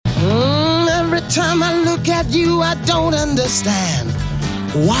time I look at you, I don't understand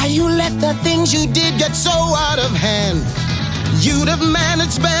why you let the things you did get so out of hand. You'd have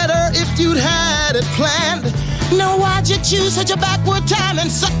managed better if you'd had it planned. Now why'd you choose such a backward time in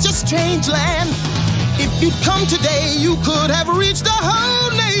such a strange land? If you'd come today, you could have reached the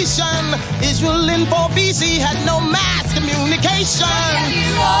whole nation. Israel in 4 BC had no mass communication. Don't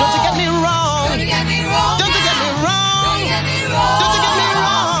you get me wrong. Don't you get me wrong. Don't you get me wrong. Don't you get me wrong. Don't you get me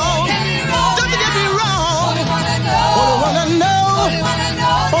wrong. Don't you get me wrong. Only wanna know. Only wanna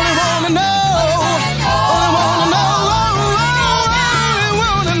know. Only wanna know. Only wanna know. Only wanna know. Only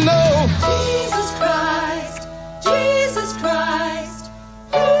wanna know. Jesus Christ, Jesus Christ,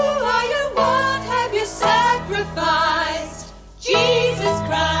 who are you? What have you sacrificed? Jesus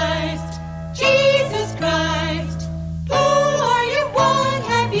Christ, Jesus Christ, who are you? What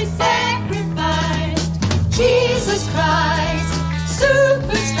have you sacrificed? Jesus Christ,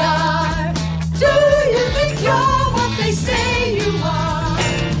 superstar, do you think you're what they say you are?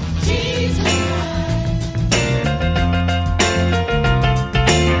 Jesus Christ.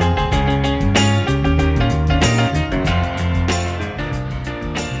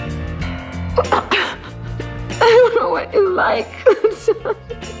 I don't know what you like.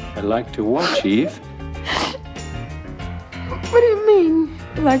 I like to watch, Eve. What do you mean,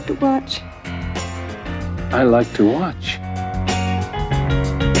 you like to watch? I like to watch.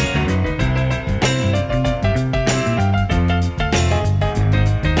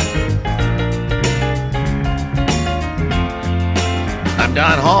 I'm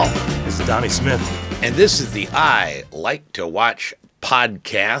Don Hall, This is Donnie Smith. and this is the I Like to Watch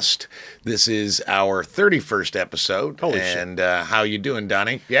podcast. This is our 31st episode. Holy shit. And how you doing,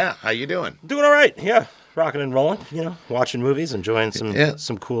 Donnie? Yeah, how you doing? Doing all right, yeah. Rocking and rolling, watching movies, enjoying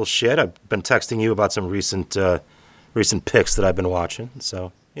some cool shit. I've been texting you about some recent picks that I've been watching,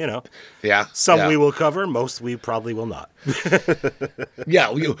 so, Yeah. some yeah. we will cover, most we probably will not. Yeah,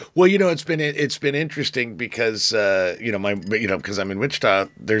 it's been interesting because because I'm in Wichita,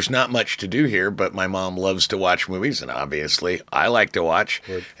 there's not much to do here, but my mom loves to watch movies, and obviously I like to watch,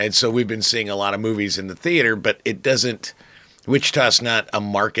 and so we've been seeing a lot of movies in the theater, but Wichita's not a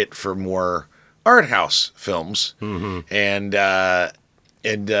market for more art house films, and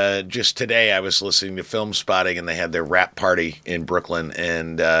just today I was listening to Film Spotting, and they had their wrap party in Brooklyn,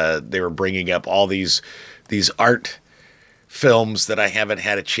 and they were bringing up all these art films that I haven't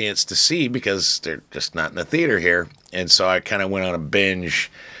had a chance to see because they're just not in the theater here. And so I kind of went on a binge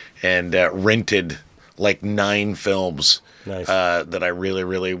and rented like 9 films Nice. that I really,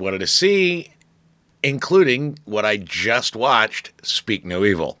 really wanted to see, including what I just watched, Speak No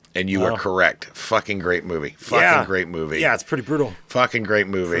Evil. And you were correct. Fucking great movie. Great movie. Yeah, it's pretty brutal. Fucking great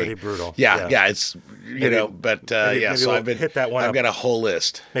movie. Pretty brutal. Yeah, it's, but maybe so we'll I've hit that one I've up. got a whole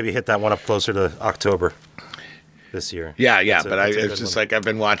list. Maybe hit that one up closer to October this year. Yeah, That's but that's a it's good just one. like I've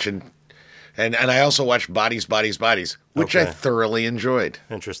been watching, and I also watched Bodies, which I Okay. thoroughly enjoyed.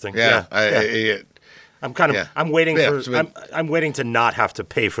 Interesting. Yeah, I'm kind of. yeah. I'm waiting Yeah, for. so I'm waiting to not have to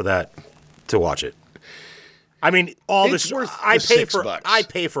pay for that to watch it. I mean, It's worth I the pay $6. I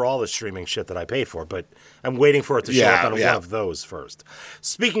pay for all the streaming shit that I pay for, but I'm waiting for it to show Yeah, up on yeah. one of those first.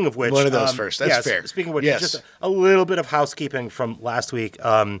 Speaking of which, One of those first. That's fair. Speaking of which, Yes. just a little bit of housekeeping from last week.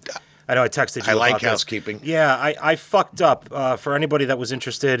 I know I texted you. I like about this. housekeeping. Yeah, I fucked up. For anybody that was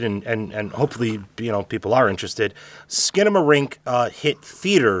interested, and hopefully people are interested. Skinamarink hit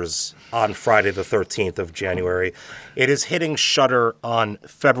theaters on Friday the 13th of January. It is hitting Shudder on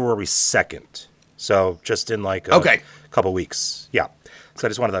February 2nd. So just in like a couple weeks. Yeah. So I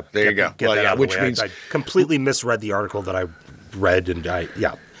just wanted to get that out of the which way. means I completely misread the article that I read, and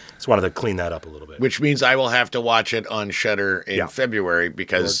just wanted to clean that up a little bit. Which means I will have to watch it on Shudder in February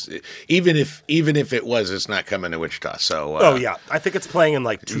because even if it's not coming to Wichita. So I think it's playing in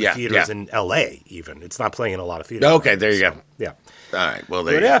like 2 theaters in L.A. Even it's not playing in a lot of theaters. Okay, there you go. Yeah. All right. Well,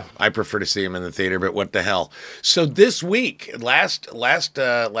 there you go. I prefer to see him in the theater, but what the hell? So this week, last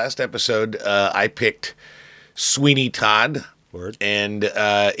episode, I picked Sweeney Todd. Word. And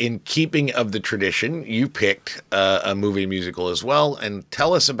in keeping of the tradition, you picked a movie musical as well. And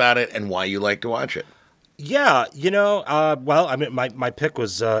tell us about it and why you like to watch it. Yeah, my pick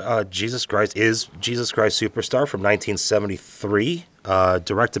was Jesus Christ Superstar from 1973,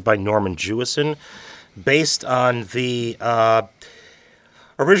 directed by Norman Jewison, based on the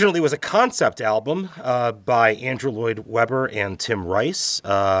originally was a concept album by Andrew Lloyd Webber and Tim Rice.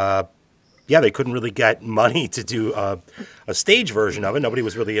 They couldn't really get money to do a stage version of it. Nobody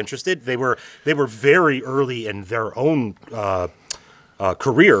was really interested. They were very early in their own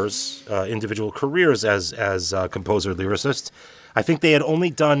careers, individual careers as composer lyricists. I think they had only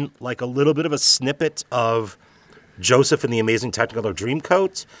done like a little bit of a snippet of Joseph and the Amazing Technicolor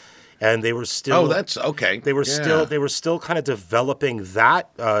Dreamcoat, and they were still. Oh, that's okay. They were still kind of developing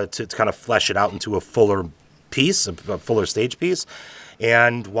that to kind of flesh it out into a fuller piece, a fuller stage piece.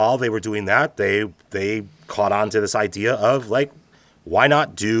 And while they were doing that, they caught on to this idea of like, why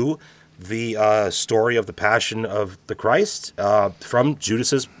not do the story of the Passion of the Christ from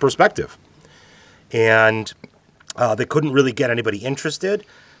Judas's perspective? And they couldn't really get anybody interested,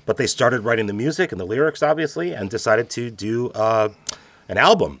 but they started writing the music and the lyrics, obviously, and decided to do an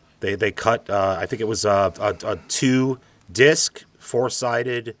album. They cut, I think it was a 2-disc,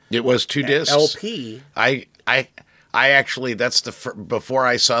 4-sided. It was 2 discs. LP. I actually, that's before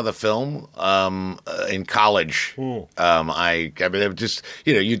I saw the film in college. I mean, it just,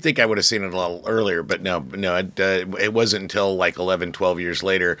 you'd think I would have seen it a little earlier, but no, it wasn't until like 11, 12 years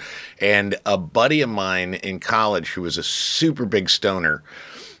later. And a buddy of mine in college who was a super big stoner,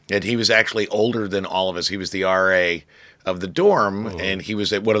 and he was actually older than all of us. He was the RA of the dorm, and he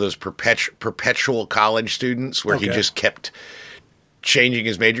was one of those perpetual college students where he just kept changing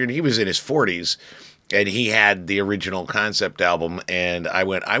his major, and he was in his 40s. And he had the original concept album, and I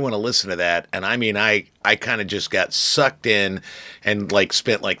went, I want to listen to that. And I mean, I kind of just got sucked in and like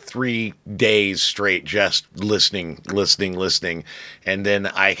spent like 3 days straight just listening. And then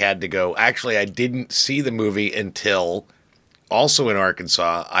I had to go. Actually, I didn't see the movie until, also in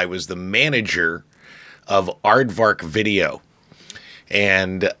Arkansas, I was the manager of Aardvark Video.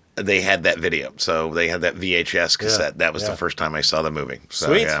 And they had that video. So they had that VHS cassette. That was the first time I saw the movie. So,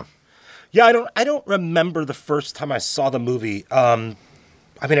 Sweet. Yeah. Yeah, I don't remember the first time I saw the movie. I mean,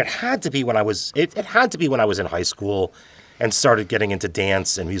 it had to be when I was in high school and started getting into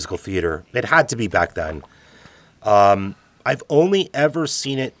dance and musical theater. It had to be back then. I've only ever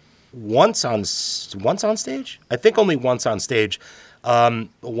seen it once on stage. I think only once on stage. It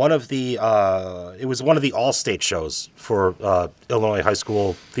was one of the all-state shows for Illinois High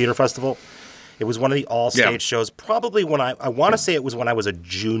School Theater Festival. It was one of the all-state shows. Probably when I want to say it was when I was a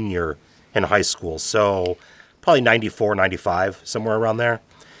junior in high school, so probably 94, 95, somewhere around there.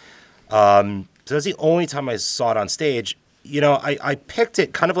 So that's the only time I saw it on stage. I picked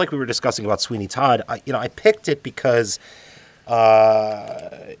it kind of like we were discussing about Sweeney Todd. I picked it because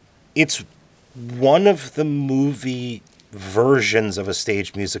it's one of the movie versions of a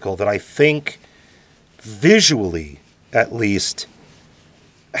stage musical that I think visually, at least,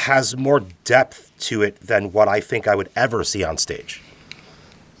 has more depth to it than what I think I would ever see on stage.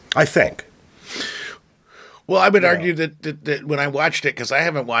 I think. Well, I would argue that when I watched it, because I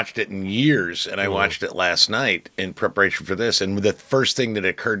haven't watched it in years, and I watched it last night in preparation for this, and the first thing that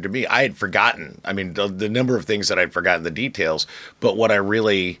occurred to me, I had forgotten. I mean, the number of things that I'd forgotten the details, but what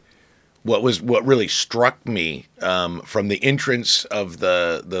really struck me from the entrance of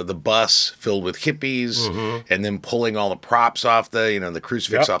the bus filled with hippies, and then pulling all the props off the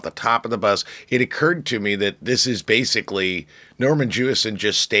crucifix off the top of the bus, it occurred to me that this is basically Norman Jewison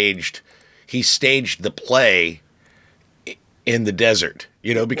just staged the play in the desert,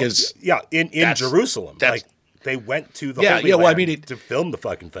 because in Jerusalem, like they went to the Holy Land to film the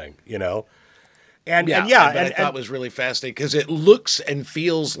fucking thing, And I thought was really fascinating because it looks and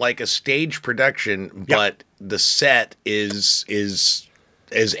feels like a stage production, but the set is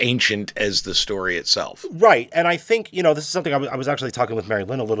as ancient as the story itself. Right. And I think, this is something I was actually talking with Mary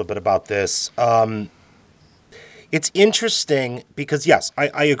Lynn a little bit about this. It's interesting because, yes,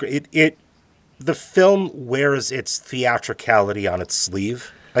 I agree. The film wears its theatricality on its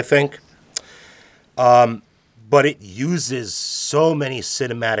sleeve, I think. But it uses so many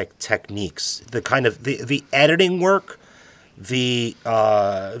cinematic techniques. The kind of the editing work, the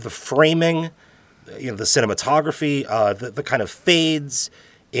framing, the cinematography, the kind of fades,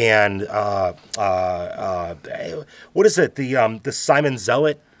 and what is it? The Simon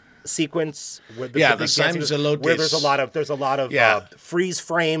Zealot sequence. The Simon Zealot. Where there's a lot of freeze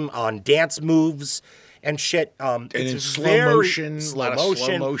frame on dance moves and shit. It's in slow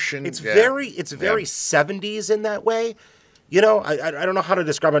motion. It's very 70s in that way. I don't know how to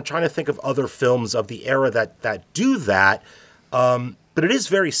describe it. I'm trying to think of other films of the era that do that. But it is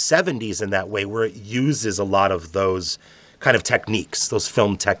very 70s in that way, where it uses a lot of those kind of techniques, those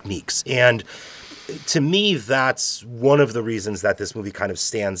film techniques. And to me, that's one of the reasons that this movie kind of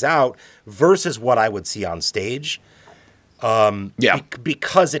stands out versus what I would see on stage.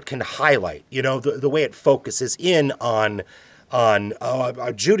 Because it can highlight, the way it focuses in on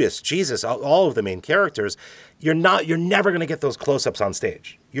Judas, Jesus, all of the main characters. You're never gonna get those close-ups on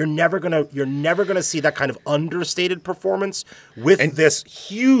stage. You're never gonna see that kind of understated performance with this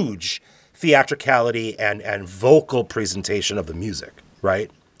huge theatricality and vocal presentation of the music, right?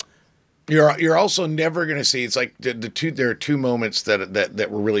 You're also never going to see. It's like the two. There are two moments that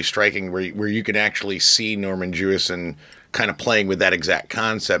were really striking where you can actually see Norman Jewison kind of playing with that exact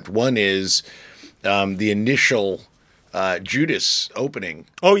concept. One is the initial Judas opening.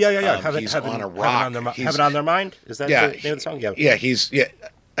 Oh yeah. He's on a rock. Have it on their mind. Is that the name of the song? Yeah.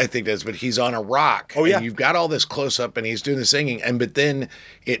 I think that's. But he's on a rock. Oh yeah. And you've got all this close up, and he's doing the singing, but then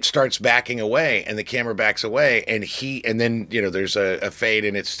it starts backing away, and the camera backs away, and then there's a fade,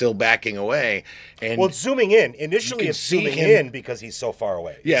 and it's still backing away. And it's zooming in. Initially, it's zooming in because he's so far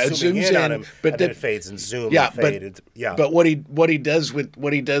away. Yeah, it's zooming zooms in on him, but then it fades and zooms. Yeah, and fade. But what he does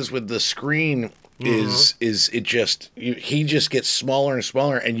with the screen is it just he just gets smaller and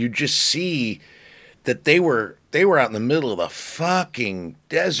smaller, and you just see that they were out in the middle of the fucking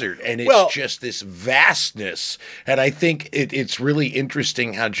desert, and it's just this vastness. And I think it's really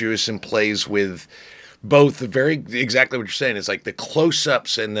interesting how Jewison plays with both exactly what you're saying. It's like the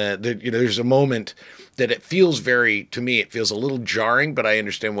close-ups and there's a moment that it feels to me, it feels a little jarring, but I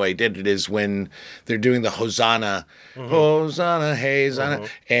understand why he did it, is when they're doing the Hosanna, Hosanna, hey, Hosanna,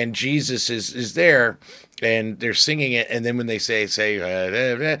 and Jesus is there, and they're singing it, and then when they say,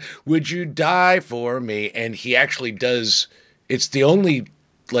 would you die for me? And he actually does, it's the only,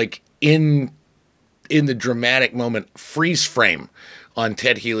 like, in the dramatic moment, freeze frame on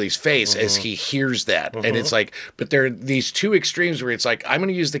Ted Healy's face as he hears that. And it's like, but there are these two extremes where it's like, I'm going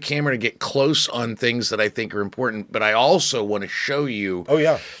to use the camera to get close on things that I think are important, but I also want to show you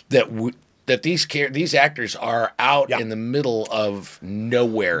that these actors are out in the middle of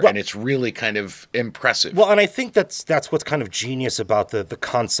nowhere, and it's really kind of impressive. Well, and I think that's what's kind of genius about the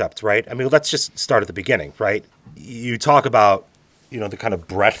concept, right? I mean, let's just start at the beginning, right? You talk about, the kind of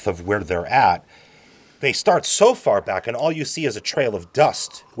breadth of where they're at. They start so far back, and all you see is a trail of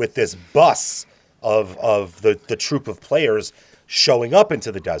dust with this bus of the troupe of players showing up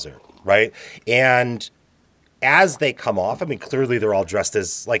into the desert, right? And as they come off, I mean, clearly they're all dressed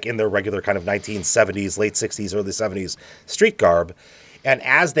as, like, in their regular kind of 1970s, late 60s, early 70s street garb. And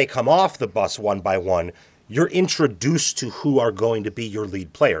as they come off the bus one by one, you're introduced to who are going to be your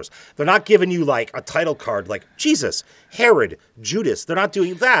lead players. They're not giving you, like, a title card like Jesus, Herod, Judas. They're not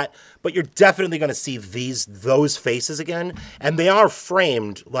doing that, but you're definitely going to see those faces again. And they are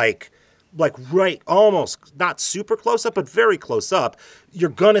framed like right, almost not super close up, but very close up. You're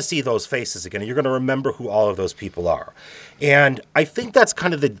going to see those faces again. And you're going to remember who all of those people are. And I think that's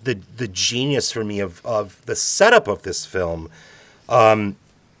kind of the genius for me of the setup of this film,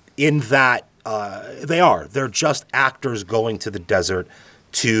 in that they're just actors going to the desert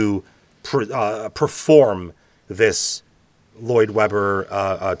to perform this Lloyd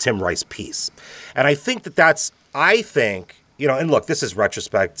Webber, Tim Rice piece. And I think I think, and look, this is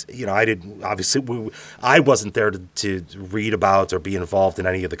retrospect. I wasn't there to read about or be involved in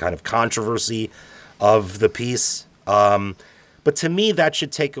any of the kind of controversy of the piece. But to me, that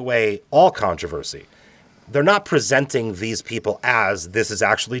should take away all controversy. They're not presenting these people as, this is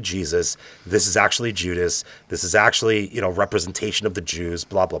actually Jesus, this is actually Judas, this is actually, representation of the Jews,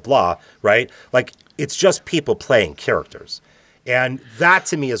 blah, blah, blah, right? Like, it's just people playing characters. And that,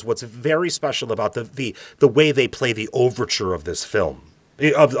 to me, is what's very special about the way they play the overture of this film,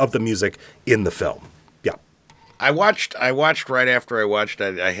 of the music in the film. Yeah. I watched right after I watched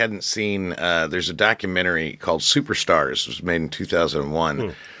it. I hadn't seen, there's a documentary called Superstars. It was made in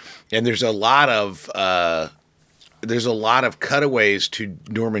 2001. And there's a lot of cutaways to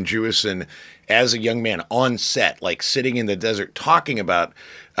Norman Jewison as a young man on set, like sitting in the desert talking about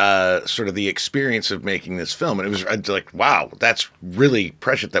sort of the experience of making this film. And it was like, wow, that's really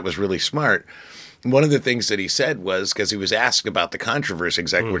prescient. That was really smart. One of the things that he said was, because he was asked about the controversy,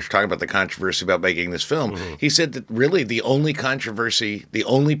 exactly what you're talking about, the controversy about making this film, he said that really the only controversy, the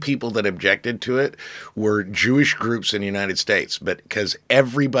only people that objected to it were Jewish groups in the United States. But because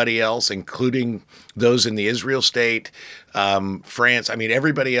everybody else, including those in the Israel state, France, I mean,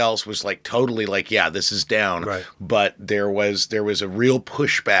 everybody else was like totally like, yeah, this is down. Right. But there was a real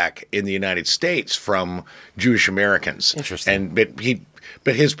pushback in the United States from Jewish Americans. Interesting.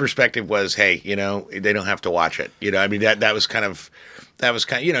 But his perspective was, hey, they don't have to watch it. I mean, that was kind of,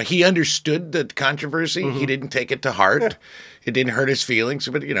 he understood the controversy. He didn't take it to heart. Yeah. It didn't hurt his feelings,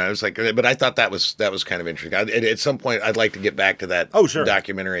 but it was like, but I thought that was kind of interesting. At some point, I'd like to get back to that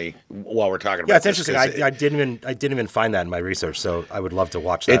documentary while we're talking about. Yeah, it's interesting. I didn't even find that in my research, so I would love to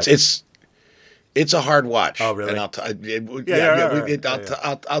watch that. It's a hard watch. Oh, really? And I'll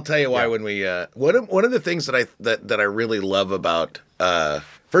tell you why when we one of the things that I really love about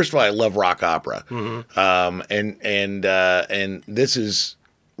first of all, I love rock opera, and this is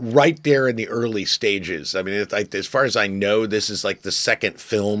right there in the early stages. I mean, it's like, as far as I know, this is like the second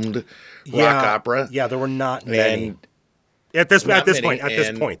filmed rock opera. Yeah, there were not many. And At this Not point,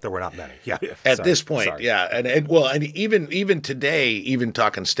 many, there were not many. Yeah. at this point, yeah, and even today, even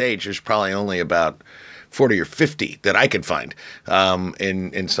talking stage, there's probably only about 40 or 50 that I could find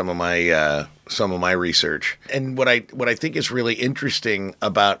in some of my research. And what I think is really interesting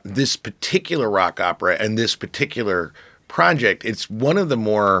about this particular rock opera and this particular project, it's one of the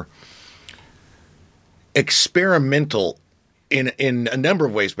more experimental in a number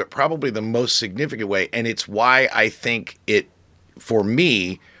of ways, but probably the most significant way. And it's why I think it, for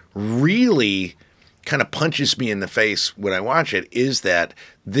me, really kind of punches me in the face when I watch it, is that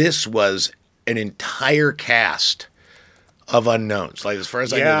this was an entire cast of unknowns. Like, as far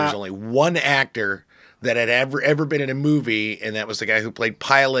as I know, there's only one actor that had ever been in a movie, and that was the guy who played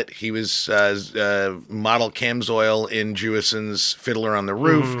Pilot. He was model Camzoil in Jewison's Fiddler on the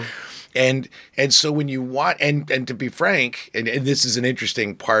Roof. And so when you watch, and to be frank, and this is an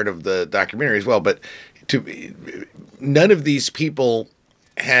interesting part of the documentary as well, but none of these people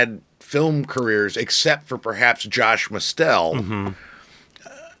had film careers except for perhaps Josh Mostel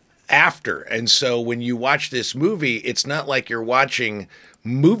after. And so when you watch this movie, it's not like you're watching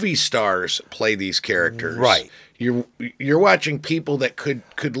movie stars play these characters. Right. You're watching people that could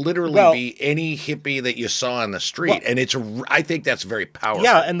literally be any hippie that you saw on the street, and I think that's very powerful.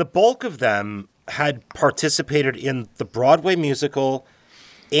 Yeah, and the bulk of them had participated in the Broadway musical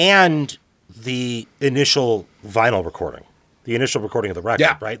and the initial vinyl recording, the initial recording of the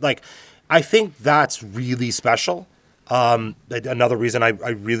record, right? Like, I think that's really special. Another reason I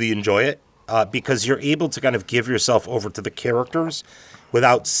really enjoy it, because you're able to kind of give yourself over to the characters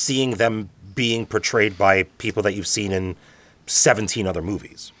without seeing them being portrayed by people that you've seen in 17 other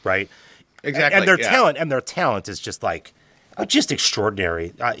movies, right? Exactly. And their talent is just like, just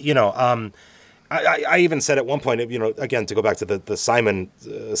extraordinary. I even said at one point, again, to go back to the Simon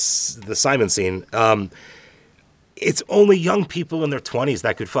scene, it's only young people in their 20s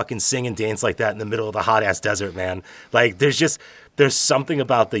that could fucking sing and dance like that in the middle of the hot ass desert, man. Like, there's something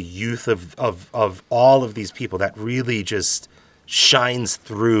about the youth of all of these people that really just shines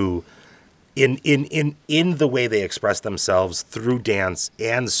through in the way they express themselves through dance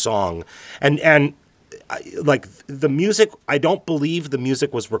and song. And like, the music, I don't believe the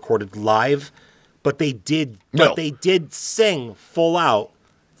music was recorded live, but they did sing full out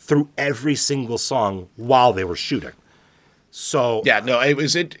through every single song while they were shooting. So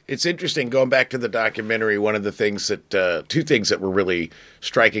it's interesting going back to the documentary. One of the things that two things that were really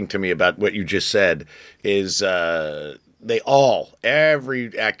striking to me about what you just said is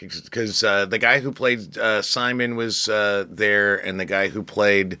every actor, because the guy who played Simon was there, and the guy who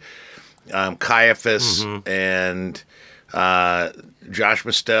played Caiaphas and Josh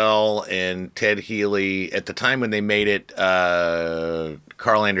Mostel and Ted Healy. At the time when they made it,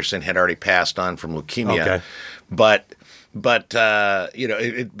 Carl Anderson had already passed on from leukemia. Okay. But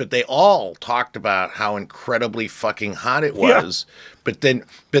they all talked about how incredibly fucking hot it was. Yeah. But then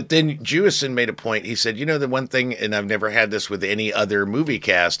Jewison made a point. He said, the one thing, and I've never had this with any other movie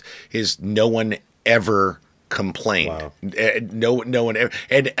cast, is no one ever complained. Wow. No one ever.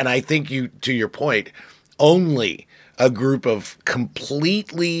 And I think to your point, only a group of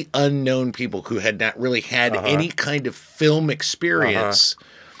completely unknown people who had not really had any kind of film experience.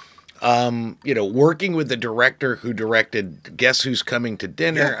 Working with the director who directed Guess Who's Coming to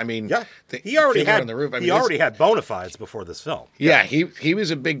Dinner. I mean, he already had on the Roof. Already had bona fides before this film. Yeah, he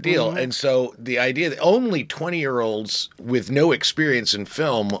was a big deal. And so the idea that only 20-year-olds with no experience in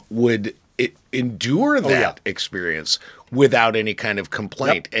film would endure that experience without any kind of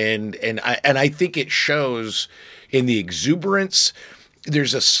complaint. Yep. And I think it shows in the exuberance.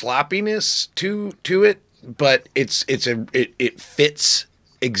 There's a sloppiness to it, but it fits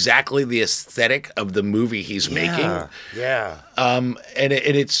exactly the aesthetic of the movie he's making. Yeah.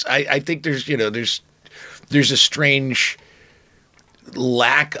 I think there's a strange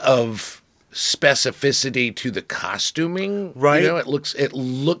lack of specificity to the costuming. Right. It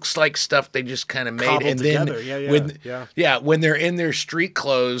looks like stuff they just kind of made. Cobbled and then together. When they're in their street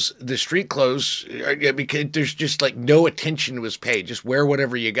clothes, because there's just like no attention was paid. Just wear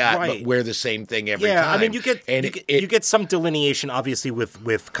whatever you got, but wear the same thing every time. I mean, you get some delineation, obviously,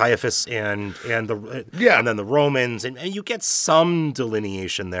 with Caiaphas and then the Romans, and you get some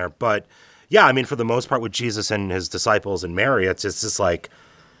delineation there. But yeah, I mean, for the most part, with Jesus and his disciples and Mary, it's just like,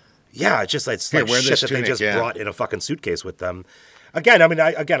 it's like shit that they just brought in a fucking suitcase with them. Again, I mean,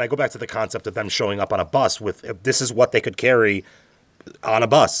 I go back to the concept of them showing up on a bus with, this is what they could carry on a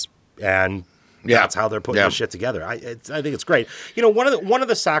bus. And Yeah. That's how they're putting this shit together. I think it's great. You know, one of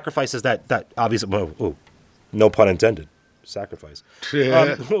the sacrifices that obviously, no pun intended, sacrifice,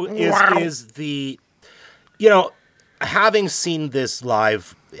 is the, you know, having seen this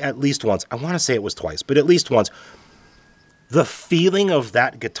live at least once. I want to say it was twice, but at least once. The feeling of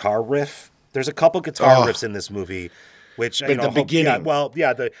that guitar riff. There's a couple guitar riffs in this movie, which at the beginning.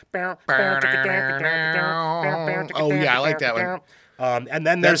 The. Oh yeah, I like that one. And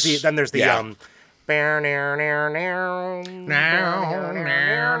then there's the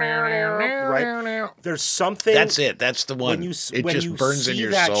right. There's something. That's it. That's the one. It just burns in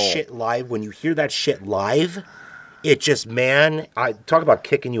your soul. Shit live. When you hear that shit live, it just, man, I talk about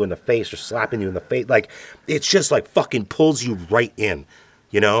kicking you in the face or slapping you in the face. Like, it's just like fucking pulls you right in,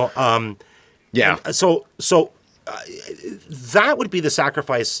 you know? Yeah. So that would be the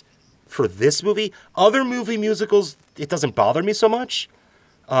sacrifice for this movie. Other movie musicals, it doesn't bother me so much.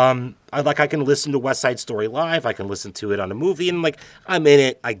 I can listen to West Side Story live. I can listen to it on a movie, and like, I'm in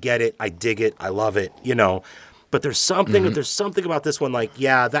it. I get it. I dig it. I love it. You know. But there's something about this one, like,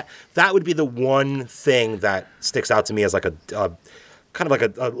 yeah, that would be the one thing that sticks out to me as like a kind of like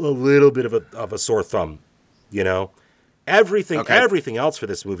a little bit of a sore thumb, you know. Everything else for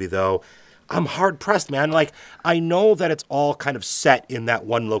this movie, though, I'm hard pressed, man. Like, I know that it's all kind of set in that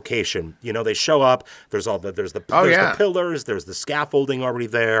one location. You know, they show up. There's the pillars. There's the scaffolding already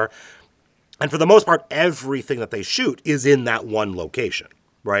there, and for the most part, everything that they shoot is in that one location,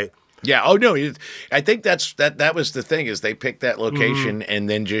 right? Yeah. Oh no. I think that was the thing, is they picked that location and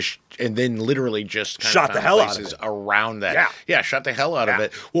then literally just kind shot of the hell out of it around that. Yeah. Shot the hell out of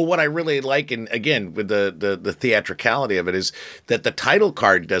it. Well, what I really like, and again with the theatricality of it, is that the title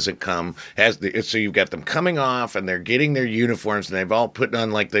card doesn't come so you've got them coming off and they're getting their uniforms and they've all put on,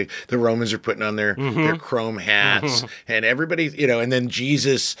 like the Romans are putting on their chrome hats and everybody, you know, and then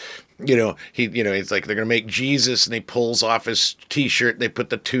Jesus. You know, it's like they're going to make Jesus, and he pulls off his T-shirt, they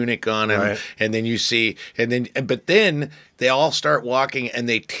put the tunic on him, and then you see, but then they all start walking, and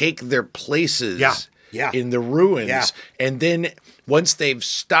they take their places in the ruins, and then once they've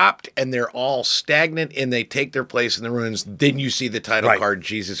stopped and they're all stagnant and they take their place in the ruins, then you see the title card,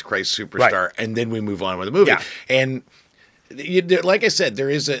 Jesus Christ Superstar, and then we move on with the movie. And like I said,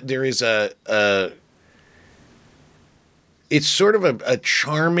 there is a it's sort of a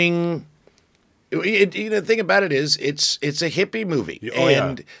charming. The thing about it is, it's a hippie movie,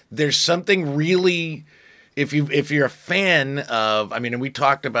 and there's something really. If you're a fan of, I mean, and we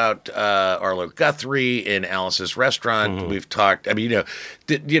talked about Arlo Guthrie in Alice's Restaurant. We've talked. I mean,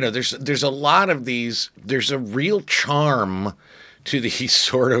 there's a lot of these. There's a real charm to these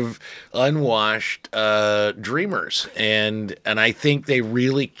sort of unwashed dreamers, and I think they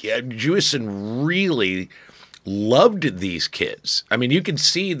really, Jewison really loved these kids. I mean, you can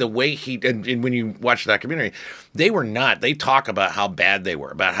see the way and when you watch the documentary, they talk about how bad they were,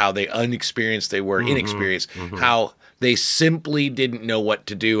 about how inexperienced, how they simply didn't know what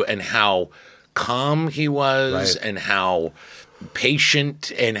to do, and how calm he was, and how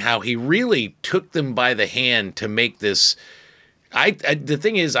patient, and how he really took them by the hand to make this. The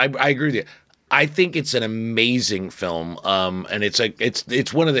thing is, I agree with you. I think it's an amazing film, and it's just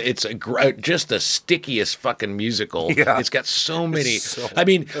the stickiest fucking musical. Yeah. It's got so many. I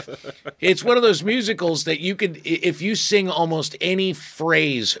mean, it's one of those musicals that you could, if you sing almost any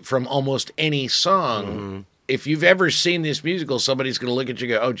phrase from almost any song. If you've ever seen this musical, somebody's going to look at you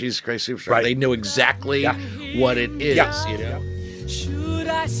and go, "Oh, Jesus Christ Superstar!" They know exactly what it is. You know. Should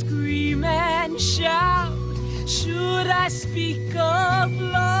I scream and shout? Should I speak of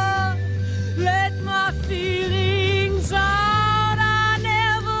love? Let my feelings out. I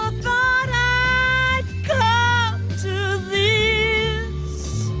never thought I'd come to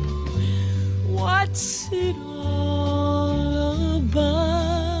this. What's it all about?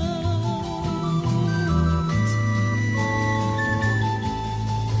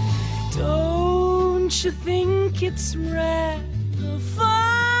 Don't you think it's rather funny?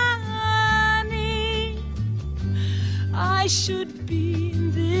 I should be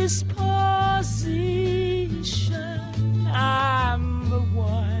in this position. I'm the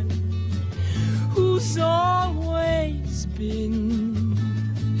one who's always been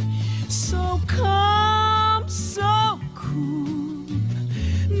so calm, so cool,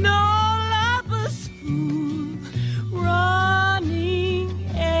 no lover's fool, running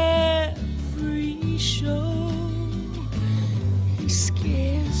every show. He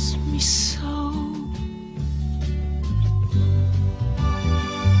scares me so.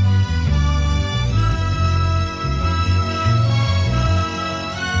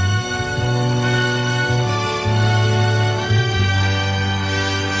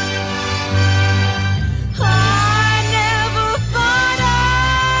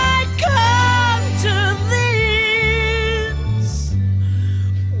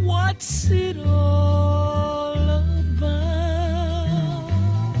 What's it all about?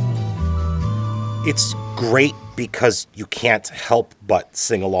 It's great because you can't help but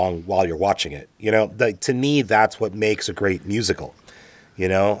sing along while you're watching it. You know, to me, that's what makes a great musical. You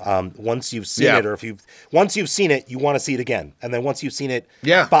know, once you've seen it, or once you've seen it, you want to see it again, and then once you've seen it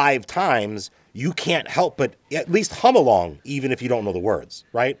 5 times, you can't help but at least hum along, even if you don't know the words,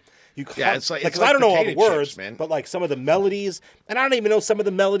 right? It's like I don't know all the potato words, chips, man. but like some of the melodies, and I don't even know some of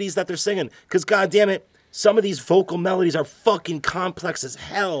the melodies that they're singing, because God damn it, some of these vocal melodies are fucking complex as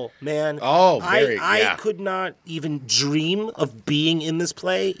hell, man. Oh, I could not even dream of being in this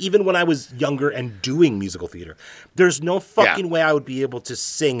play, even when I was younger and doing musical theater. There's no fucking way I would be able to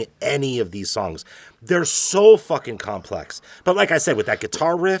sing any of these songs. They're so fucking complex. But like I said, with that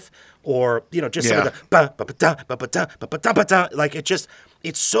guitar riff, or, you know, just some of the ba-ba-da, like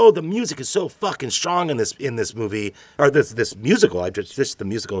the music is so fucking strong in this movie, or this musical, just the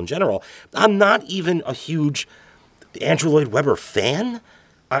musical in general. I'm not even a huge Andrew Lloyd Webber fan.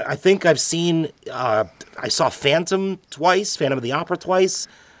 I think I've seen, I saw Phantom of the Opera twice.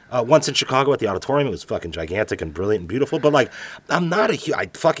 Once in Chicago at the Auditorium. It was fucking gigantic and brilliant and beautiful. But like,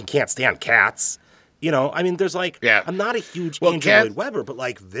 I fucking can't stand Cats. You know, I mean, there's like, I'm not a huge Andrew Lloyd Webber, but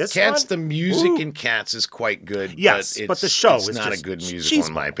like this Cats, one, the music in Cats is quite good. Yes, but, but the show is not a good musical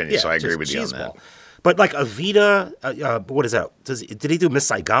in my opinion. So I agree with you on that. But like Evita, what is that? Did he do Miss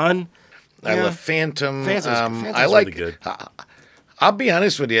Saigon? I love Phantom. Phantom's I like. really good. I'll be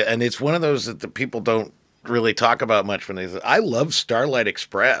honest with you, and it's one of those that the people don't really talk about much when they say, I love Starlight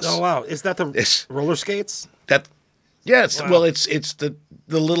Express. Oh wow, is that the roller skates? Yes, well, it's the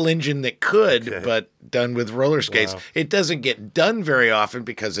little engine that could, but done with roller skates. Wow. It doesn't get done very often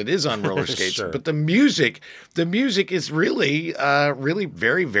because it is on roller skates. Sure. But the music is really, really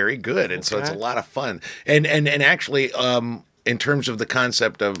very, very good, and so it's a lot of fun. And actually, in terms of the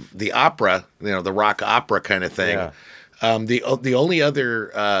concept of the opera, you know, the rock opera kind of thing, the only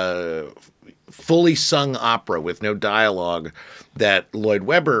other fully sung opera with no dialogue that Lloyd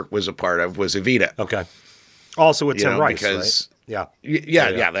Webber was a part of was Evita. Okay. Also with Tim Rice, because, right?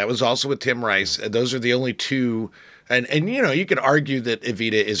 Yeah, that was also with Tim Rice. Those are the only two. And you know, you could argue that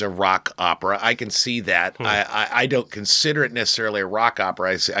Evita is a rock opera. I can see that. I don't consider it necessarily a rock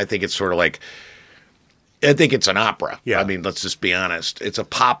opera. I think it's sort of like, I think it's an opera. Yeah. I mean, let's just be honest. It's a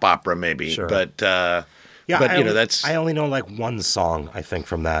pop opera maybe. Sure. But, but you know, that's... I only know like one song, I think,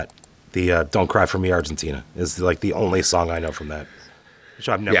 from that. The Don't Cry For Me, Argentina is like the only song I know from that. Which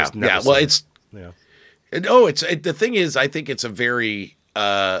I've never seen. Well, it's... Yeah. The thing is, I think it's a very,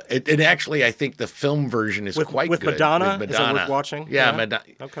 and actually, I think the film version is quite good. With Madonna? Is it worth watching? Yeah, Madonna.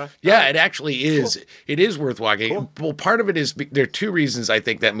 Okay. Yeah, it actually is. Cool. It is worth watching. Cool. Well, part of it is, there are 2 reasons I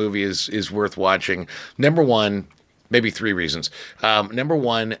think that movie is worth watching. Number 1, maybe 3 reasons. Number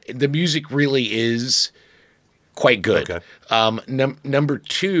 1, the music really is quite good. Okay. Number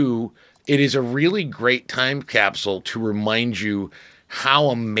 2, it is a really great time capsule to remind you how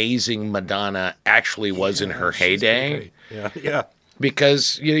amazing Madonna actually was in her heyday. Yeah.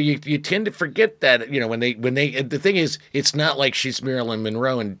 Because you tend to forget that, you know, when they the thing is, it's not like she's Marilyn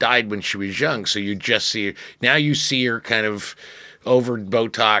Monroe and died when she was young. So you just see her, now you see her kind of over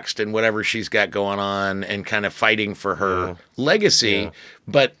Botoxed and whatever she's got going on and kind of fighting for her legacy. Yeah.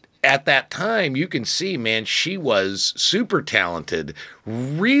 But at that time, you can see, man, she was super talented,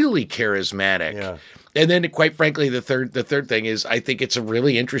 really charismatic. Yeah. And then, quite frankly, the third thing is, I think it's a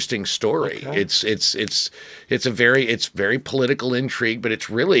really interesting story. Okay. It's very political intrigue, but it's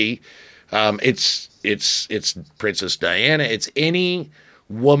really, it's Princess Diana. It's any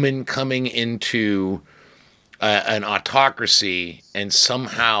woman coming into an autocracy and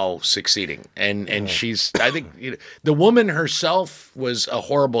somehow succeeding. And she's, I think, the woman herself was a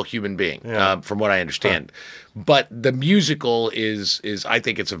horrible human being, from what I understand. But the musical is I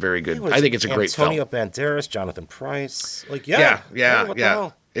think it's a very good. I think it's a great film. Antonio Banderas, Jonathan Price, like yeah.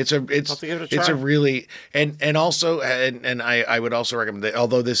 It's a really and also and I would also recommend that,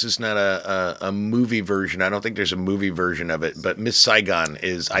 although this is not a movie version. I don't think there's a movie version of it, but Miss Saigon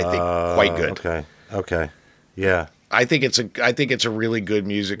is, I think, quite good. Okay, yeah. I think it's a really good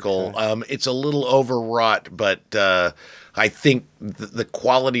musical. Okay. It's a little overwrought, but I think the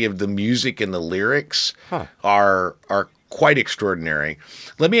quality of the music and the lyrics are quite extraordinary.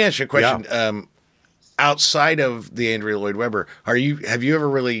 Let me ask you a question. Yeah. Outside of the Andrew Lloyd Webber, have you ever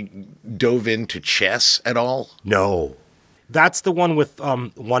really dove into chess at all? No. That's the one with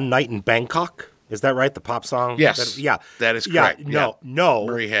One Night in Bangkok. Is that right? The pop song? Yes. That is correct. No.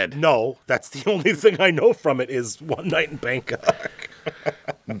 Murray Head. No, that's the only thing I know from it is One Night in Bangkok.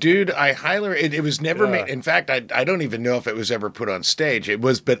 Dude, I highly. It was never made. In fact, I don't even know if it was ever put on stage. It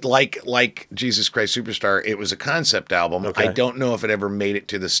was, but like Jesus Christ Superstar, it was a concept album. Okay. I don't know if it ever made it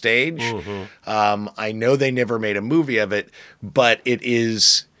to the stage. I know they never made a movie of it, but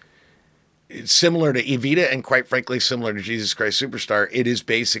it's similar to Evita, and quite frankly, similar to Jesus Christ Superstar. It is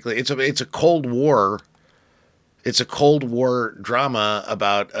basically it's a Cold War. It's a Cold War drama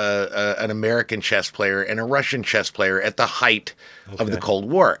about an American chess player and a Russian chess player at the height of the Cold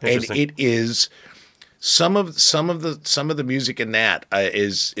War, and it is some of the music in that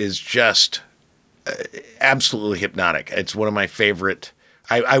is just absolutely hypnotic. It's one of my favorite.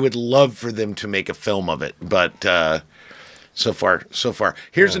 I would love for them to make a film of it, but so far.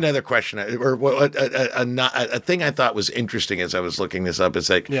 Here's another question, or a thing I thought was interesting as I was looking this up. Is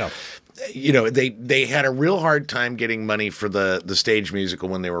like, you know, they had a real hard time getting money for the stage musical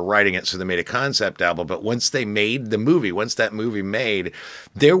when they were writing it, so they made a concept album. But once they made the movie, once that movie made,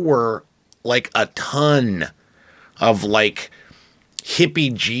 there were like a ton of like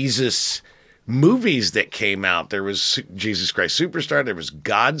hippie Jesus movies that came out. There was Jesus Christ Superstar. There was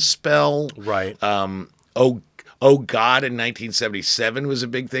Godspell. Right. Oh God in 1977 was a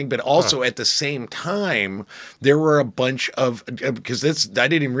big thing, but also at the same time, there were a bunch of, because I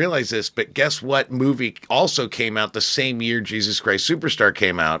didn't even realize this, but guess what movie also came out the same year Jesus Christ Superstar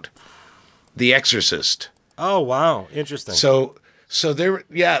came out? The Exorcist. Oh, wow. Interesting. So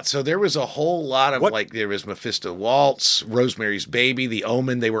there was a whole lot of like, there was Mephisto Waltz, Rosemary's Baby, The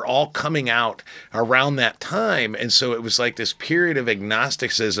Omen. They were all coming out around that time. And so it was like this period of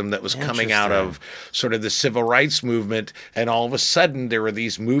agnosticism that was coming out of sort of the civil rights movement. And all of a sudden there were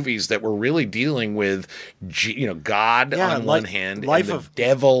these movies that were really dealing with, God on one hand and the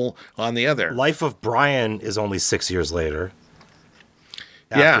devil on the other. Life of Brian is only 6 years later.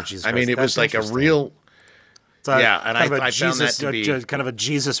 Yeah. I mean, it was like a real... and I found that to be kind of a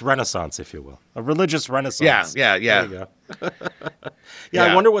Jesus Renaissance, if you will, a religious Renaissance. Yeah. There you go.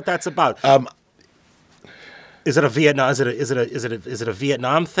 I wonder what that's about. Is it a Vietnam? Is it a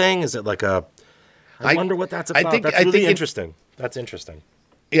Vietnam thing? Is it like a? I wonder what that's about. That's really interesting. That's interesting.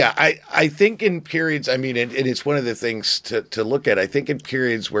 Yeah, I think in periods, I mean, and it's one of the things to look at. I think in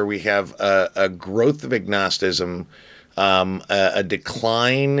periods where we have a growth of agnosticism, a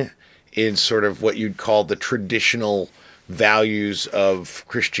decline in sort of what you'd call the traditional values of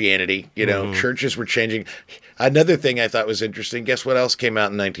Christianity. You know, churches were changing. Another thing I thought was interesting, guess what else came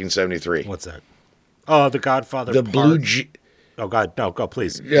out in 1973? What's that? Oh, The Godfather. Oh, God, no, go,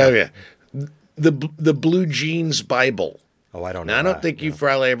 please. Yeah. The Blue Jeans Bible. Oh, I don't know. Now, I don't think you've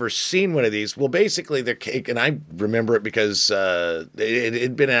probably ever seen one of these. Well, basically, they're, and I remember it because it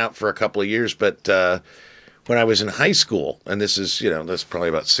had been out for a couple of years, but when I was in high school, and this is, that's probably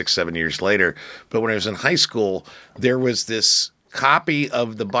about 6-7 years later, but when I was in high school, there was this copy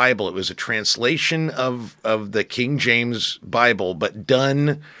of the Bible. It was a translation of the King James Bible, but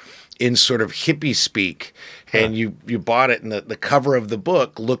done in sort of hippie speak. And you bought it, and the cover of the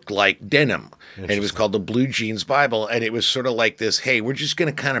book looked like denim. And it was called the Blue Jeans Bible. And it was sort of like this, hey, we're just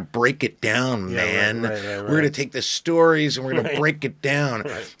going to kind of break it down, man. Right. We're going to take the stories and we're going to break it down.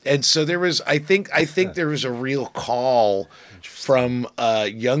 Right. And so there was, I think there was a real call from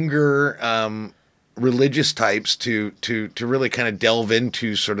younger religious types to really kind of delve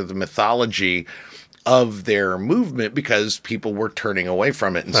into sort of the mythology of their movement, because people were turning away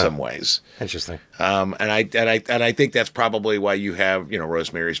from it in some ways. Interesting. And I think that's probably why you have,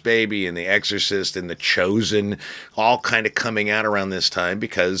 Rosemary's Baby and The Exorcist and The Chosen all kind of coming out around this time,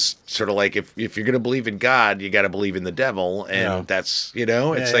 because sort of like if you're going to believe in God, you got to believe in the devil. And that's,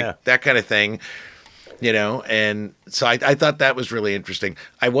 it's that kind of thing. And so I thought that was really interesting.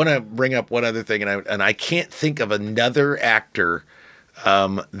 I want to bring up one other thing, and I can't think of another actor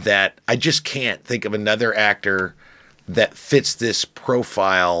that I just can't think of another actor that fits this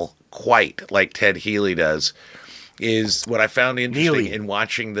profile quite like Ted Healy does, is what I found interesting in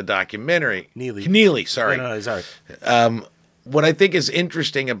watching the documentary. Neely, sorry. No, sorry. What I think is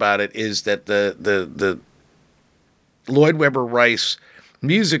interesting about it is that the Lloyd Webber Rice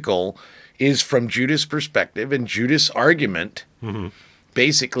musical is from Judas' perspective, and Judas' argument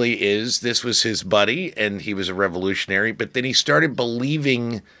basically is this was his buddy and he was a revolutionary, but then he started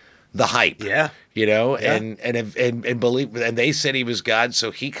believing the hype. And believe, and they said he was God,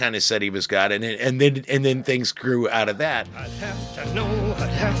 so he kind of said he was God, and then things grew out of that. I'd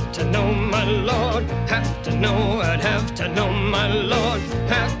have to know my Lord, have to know, I'd have to know my Lord,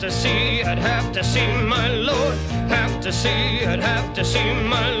 have to see, I'd have to see my Lord, have to see, I'd have to see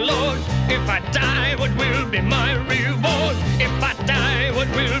my Lord. If I die, what will be my reward? If I die, what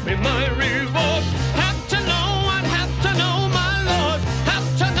will be my reward? Have to know, I'd have to know my Lord,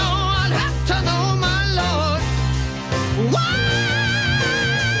 have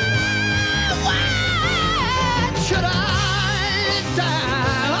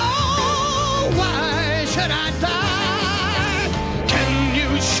should I die? Can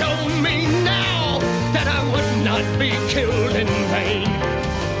you show me now that I would not be killed in vain?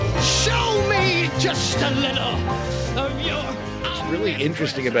 Show me just a little of your... What's really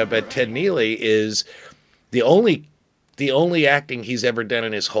interesting about Ted Neely is the only acting he's ever done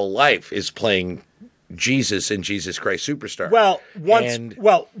in his whole life is playing Jesus in Jesus Christ Superstar. Well,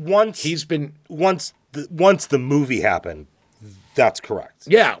 once he's been once the movie happened, that's correct.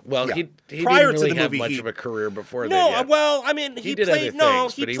 Yeah, well, Yeah. he Prior didn't to really the have movie, much he- of a career before that. No, yet. well, I mean, he did played other no,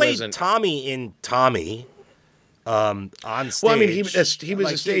 things, he but he played wasn't- Tommy in Tommy on stage. Well, I mean, he was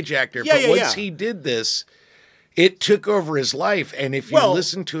Like, a stage actor, yeah, but yeah, once yeah. he did this, it took over his life. And if you Well-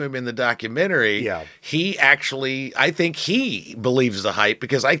 listen to him in the documentary, Yeah. he actually, I think he believes the hype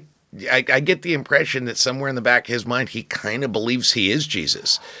because I get the impression that somewhere in the back of his mind, he kind of believes he is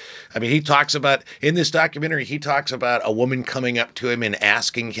Jesus. I mean, he talks about, in this documentary, he talks about a woman coming up to him and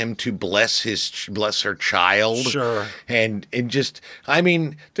asking him to bless her child. Sure. And just, I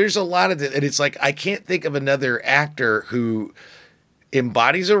mean, there's a lot of it. And it's like, I can't think of another actor who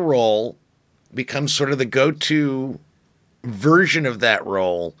embodies a role, becomes sort of the go-to version of that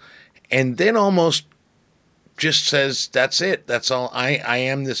role, and then almost just says, that's it. That's all. I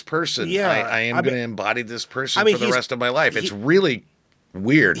am this person. Yeah, I am I going to mean- embody this person I mean, for the he's- rest of my life. It's he- really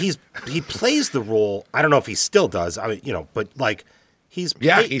weird. he plays the role. I don't know if he still does. I mean, you know, but like he's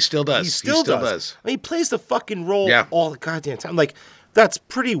He still does. He He still still does. does. I mean, he plays the fucking role Yeah. all the goddamn time. Like that's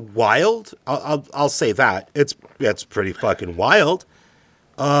pretty wild. I'll say that it's pretty fucking wild.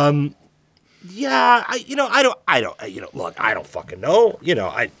 Yeah, I don't, you know, look, I don't fucking know. You know,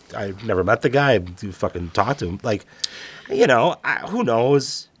 I've never met the guy. I fucking talked to him. Like, you know, who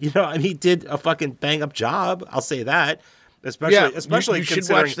knows? You know, I mean, he did a fucking bang up job. I'll say that. Especially you should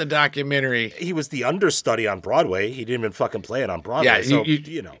considering watch the documentary. he was the understudy on Broadway. He didn't even fucking play it on Broadway. Yeah, so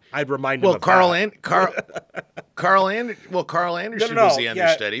you- know, I'd remind him. Well, of Carl that. Carl Anderson No, was the yeah,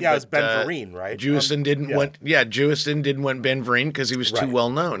 understudy. yeah, it was but, Ben Vereen, right? Jewison didn't yeah. want. Yeah, Jewison didn't want Ben Vereen because he was too Right.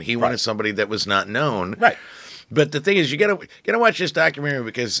 well known. He wanted Right. somebody that was not known. Right. But the thing is, you gotta watch this documentary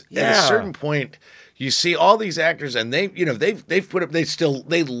because at Yeah. a certain point, you see all these actors, and they've put up.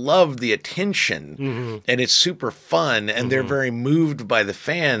 They love the attention, Mm-hmm. and it's super fun, and they're very moved by the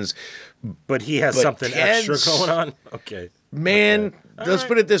fans. But he has But something extra Ted's- going on. Okay. Man, let's right.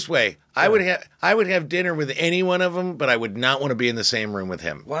 put it this way: I would have dinner with any one of them, but I would not want to be in the same room with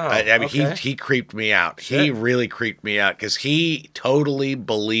him. Wow, I mean, okay. he creeped me out. He Shit. really creeped me out because he totally He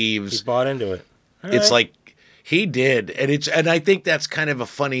believes. bought into it. All It's right. like he did, and I think that's kind of a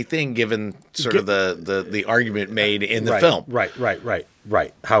funny thing given sort of the argument made in the right, film.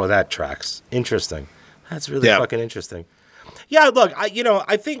 Right. How that tracks. Interesting. That's really Yeah. fucking interesting. Yeah, look, I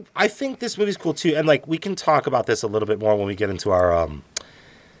think this movie's cool too, and like we can talk about this a little bit more when we get into our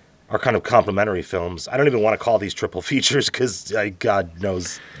kind of complimentary films. I don't even want to call these triple features because God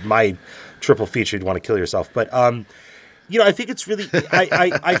knows my triple feature you'd want to kill yourself. But you know, I think it's really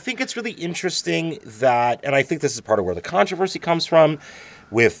I think it's really interesting that, and I think this is part of where the controversy comes from,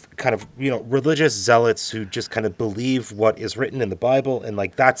 with kind of, you know, religious zealots who just kind of believe what is written in the Bible and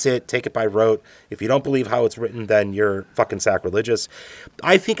like that's it, take it by rote. If you don't believe how it's written, then you're fucking sacrilegious.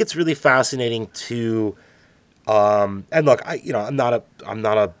 I think it's really fascinating to and look, I'm not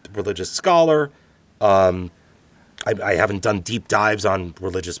a religious scholar. I haven't done deep dives on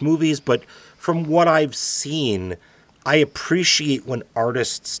religious movies, but from what I've seen, I appreciate when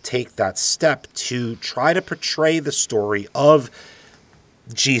artists take that step to try to portray the story of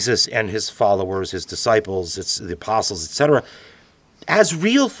Jesus and his followers, his disciples, it's the apostles, etc., as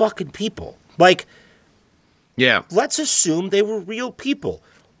real fucking people. Like, Yeah. let's assume they were real people.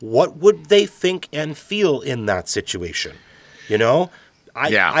 What would they think and feel in that situation? You know?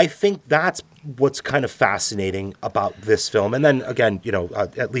 I think that's what's kind of fascinating about this film. And then, again, you know,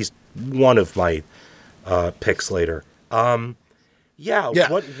 at least one of my picks later. Yeah.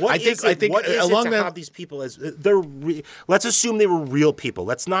 What I is think it along to that- have these people as let's assume they were real people.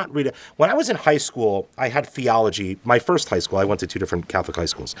 Let's not read it. When I was in high school, I had theology. My first high school, I went to 2 different Catholic high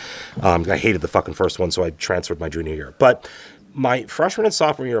schools. I hated the fucking first one, so I transferred my junior year. But my freshman and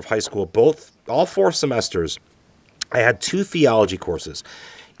sophomore year of high school, all 4 semesters, I had 2 theology courses.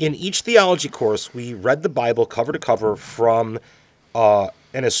 In each theology course, we read the Bible cover to cover from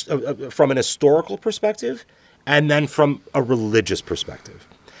an historical perspective and then from a religious perspective.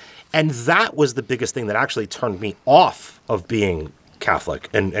 And that was the biggest thing that actually turned me off of being Catholic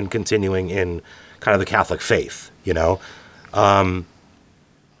and continuing in kind of the Catholic faith, you know?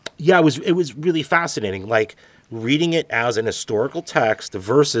 Yeah, it was really fascinating, like reading it as an historical text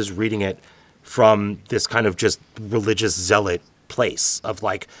versus reading it from this kind of just religious zealot place of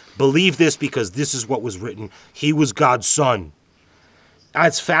like, believe this because this is what was written. He was God's son.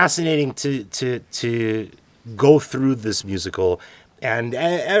 It's fascinating to go through this musical, and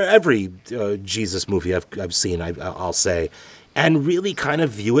every Jesus movie I've seen, I'll say, and really kind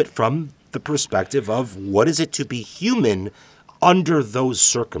of view it from the perspective of what is it to be human under those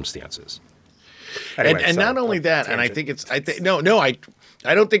circumstances. Anyway, and not only that, and I think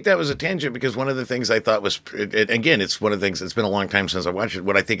I don't think that was a tangent, because one of the things I thought was, again, it's one of the things, it's been a long time since I watched it.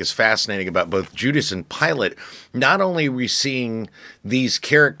 What I think is fascinating about both Judas and Pilate, not only are we seeing these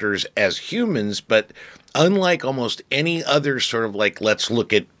characters as humans, but unlike almost any other sort of like, let's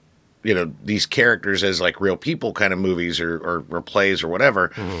look at, these characters as like real people kind of movies or plays or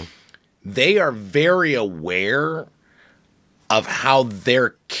whatever, they are very aware of how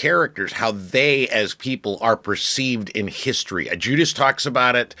their characters, how they as people are perceived in history. Judas talks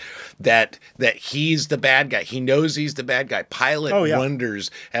about it, that he's the bad guy. He knows he's the bad guy. Pilate wonders,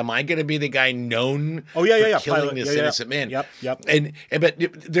 am I going to be the guy known for killing Pilate, this innocent man? Yep. But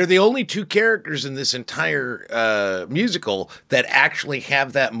they're the only two characters in this entire musical that actually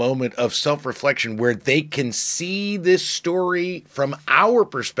have that moment of self-reflection where they can see this story from our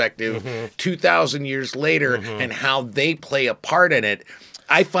perspective 2,000 years later and how they play a part in it.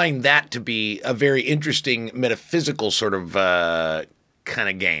 I find that to be a very interesting metaphysical sort of kind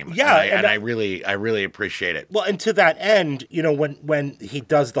of game. Yeah, and I really appreciate it. Well, and to that end, when he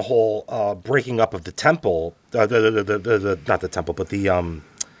does the whole breaking up of the temple, the not the temple, but the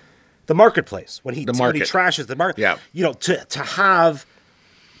marketplace, when he trashes the market, to have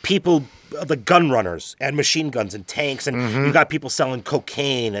people, the gun runners and machine guns and tanks, and you got people selling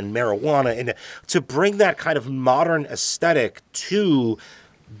cocaine and marijuana, and to bring that kind of modern aesthetic to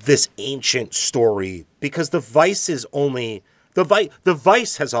this ancient story, because the vice has always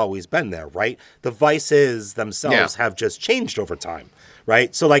been there, right? The vices themselves have just changed over time,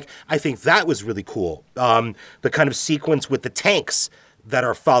 right? So like, I think that was really cool. The kind of sequence with the tanks that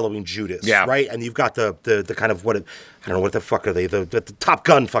are following Judas, right? And you've got the kind of I don't know, what the fuck are they? The Top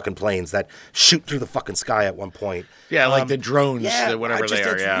Gun fucking planes that shoot through the fucking sky at one point. Yeah, like the drones, whatever they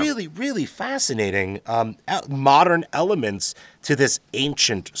are. It's really, really fascinating. Modern elements to this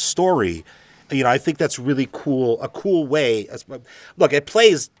ancient story. I think that's really cool. A cool way. Look, it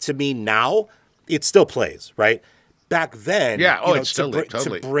plays to me now. It still plays, right? Back then,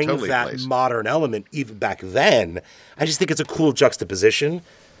 to bring that plays. Modern element, even back then, I just think it's a cool juxtaposition.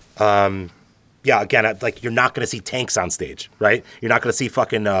 Again, like, you're not going to see tanks on stage, right? You're not going to see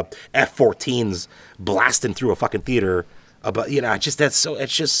fucking F-14s blasting through a fucking theater. But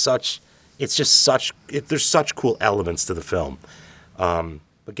there's such cool elements to the film.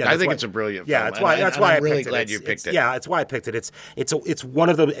 Again, I think it's a brilliant film. That's why I'm really glad you picked it. Yeah, that's why I picked it. It's one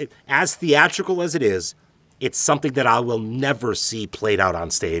of the, as theatrical as it is, it's something that I will never see played out on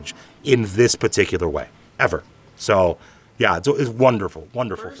stage in this particular way, ever. So, yeah, it's wonderful,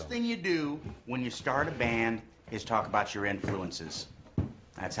 wonderful First film. thing you do when you start a band is talk about your influences.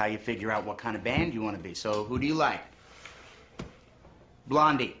 That's how you figure out what kind of band you want to be. So, who do you like?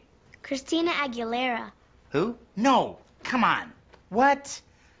 Blondie. Christina Aguilera. Who? No, come on. What?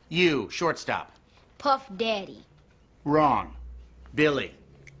 You, shortstop. Puff Daddy. Wrong. Billy.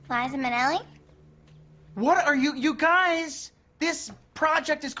 Liza Minnelli. What are you guys? This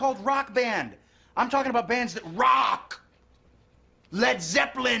project is called Rock Band. I'm talking about bands that rock. Led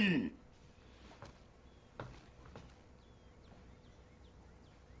Zeppelin.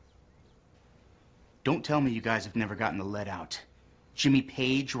 Don't tell me you guys have never gotten the lead out. Jimmy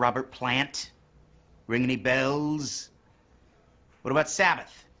Page, Robert Plant. Ring any bells? What about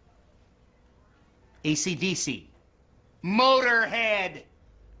Sabbath? AC/DC. Motorhead.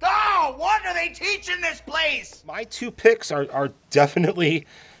 Oh, what are they teaching this place? My two picks are definitely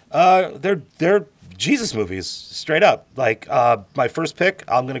they're Jesus movies, straight up. Like, my first pick,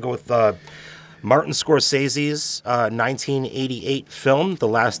 I'm gonna go with Martin Scorsese's 1988 film, The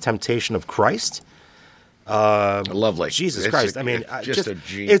Last Temptation of Christ. Lovely. Jesus Christ. I mean, it's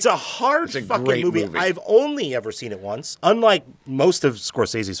it's a hard fucking movie. I've only ever seen it once. Unlike most of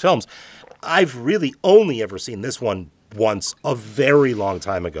Scorsese's films, I've really only ever seen this one once, a very long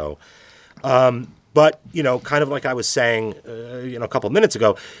time ago. But, kind of like I was saying, a couple of minutes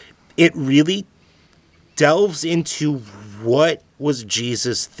ago, it really delves into what was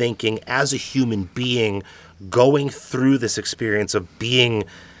Jesus thinking as a human being going through this experience of being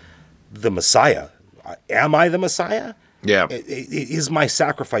the Messiah. Am I the Messiah? Yeah. Is my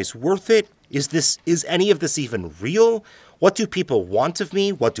sacrifice worth it? Is any of this even real? What do people want of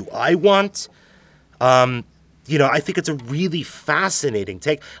me? What do I want? I think it's a really fascinating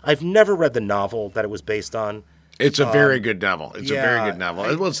take. I've never read the novel that it was based on. It's a very good novel. It's a very yeah, good novel.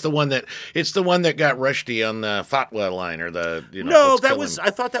 Well, it's the one that got Rushdie on the fatwa line, or the No, let's that kill was. him.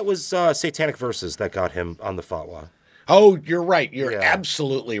 I thought that was Satanic Verses that got him on the fatwa. Oh, you're right. You're Yeah.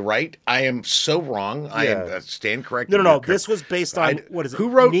 absolutely right. I am so wrong. I am Yeah. stand corrected. No. This was based on what is it? Who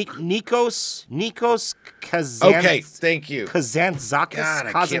wrote? Nikos Kazantzakis. Okay, thank you. Kazantzakis.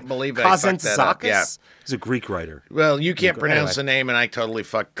 God, I can't believe I fucked that up. Yeah. He's a Greek writer. Well, you can't pronounce the name, and I totally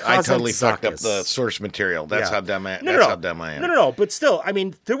fucked up Kazantzakis. the source material. That's Yeah. how dumb I am. No. How dumb I am. No. But still, I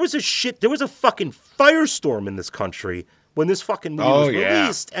mean, there was a fucking firestorm in this country when this fucking movie was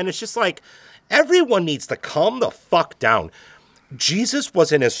released, and it's just like everyone needs to calm the fuck down. Jesus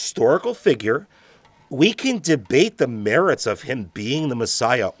was an historical figure. We can debate the merits of him being the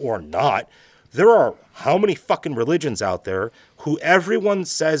Messiah or not. There are how many fucking religions out there who everyone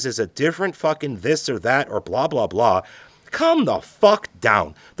says is a different fucking this or that or blah, blah, blah. Calm the fuck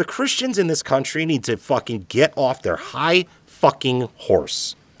down. The Christians in this country need to fucking get off their high fucking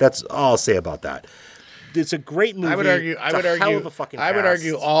horse. That's all I'll say about that. It's a great movie. I would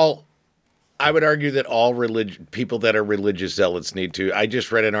argue that all people that are religious zealots need to. I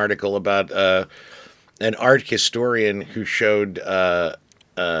just read an article about an art historian who showed a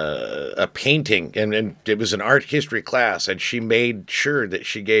painting, and it was an art history class, and she made sure that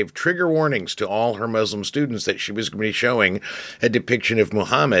she gave trigger warnings to all her Muslim students that she was going to be showing a depiction of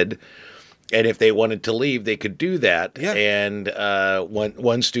Muhammad. And if they wanted to leave, they could do that. Yeah. And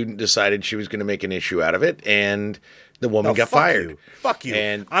one student decided she was going to make an issue out of it, and the woman got fired. Fuck you.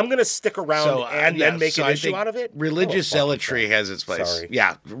 And I'm going to stick around and make an issue out of it? Religious zealotry has its place. Sorry.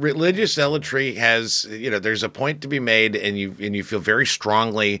 Yeah. Religious zealotry has, there's a point to be made, and you feel very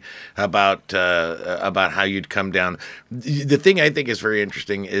strongly about how you'd come down. The thing I think is very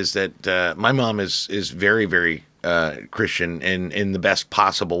interesting is that my mom is very, very Christian in the best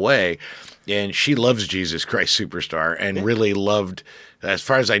possible way. And she loves Jesus Christ Superstar, and really loved, as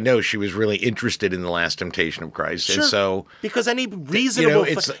far as I know, she was really interested in The Last Temptation of Christ. Sure. And so, because any reasonable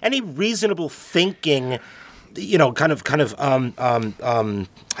thinking, I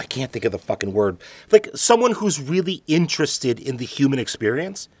can't think of the fucking word. Like someone who's really interested in the human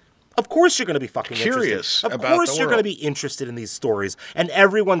experience. Of course you're going to be fucking curious interested. about Of course the you're going to world. be interested in these stories and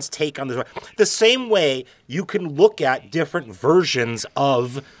everyone's take on this. The same way you can look at different versions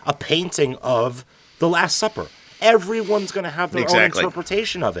of a painting of The Last Supper. Everyone's going to have their own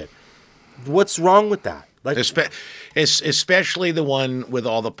interpretation of it. What's wrong with that? Like, especially the one with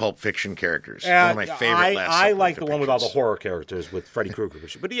all the Pulp Fiction characters. One of my favorite. I like the one with all the horror characters with Freddy Krueger.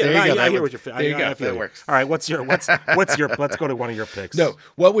 But yeah, There you go. I hear what you're. There you go. That works. All right, what's your? Let's go to one of your picks. No,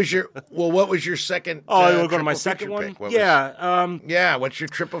 what was your second? Oh, we'll go to my triple second feature one. pick? What Yeah. what's your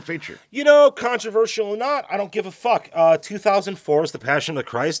triple feature? Controversial or not, I don't give a fuck. 2004 is The Passion of the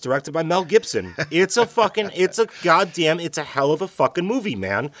Christ, directed by Mel Gibson. It's a hell of a fucking movie,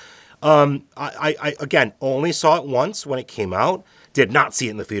 man. I again only saw it once when it came out. Did not see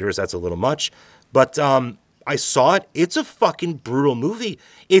it in the theaters. That's a little much, but I saw it. It's a fucking brutal movie.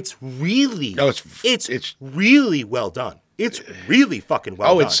 It's really it's really well done. It's really fucking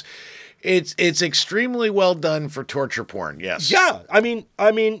well done. It's extremely well done for torture porn. Yes. Yeah. I mean,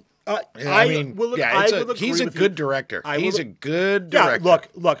 he's a good director. He's a good director. Yeah,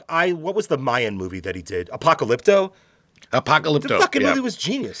 look. What was the Mayan movie that he did? Apocalypto. The fucking movie was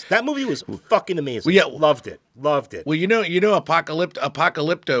genius. That movie was fucking amazing. Well, yeah. Loved it. Well,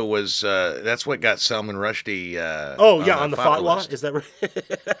 Apocalypto was that's what got Salman Rushdie. On the fatwa list. Is that right?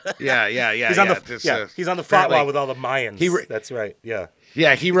 Yeah. He's on the fatwa with all the Mayans. That's right. Yeah.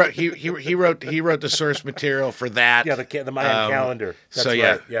 Yeah, he wrote the source material for that. Yeah, the Mayan calendar. That's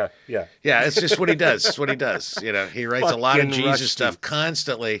right. Yeah. Yeah, it's just what he does. It's what he does. He writes a lot of Jesus Rushdie. stuff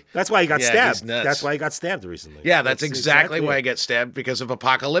constantly. That's why he got stabbed. He's nuts. That's why he got stabbed recently. Yeah, that's exactly why he got stabbed, because of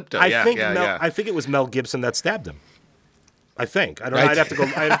Apocalypto. I think it was Mel Gibson that stabbed him. I think. I don't know. I'd have to go.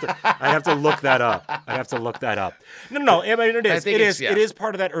 I'd have to look that up. No. I mean, it is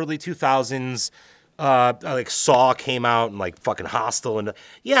part of that early 2000s. Like Saw came out and like fucking Hostel and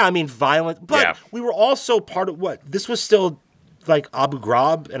violent. But we were also part of what? This was still like Abu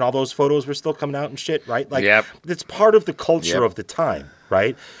Ghraib and all those photos were still coming out and shit, right? Like it's part of the culture of the time,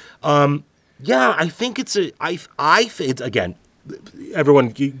 right? I think it's again, everyone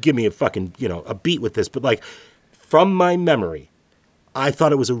give me a fucking, a beat with this, but like from my memory, I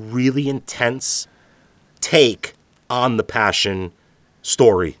thought it was a really intense take on the passion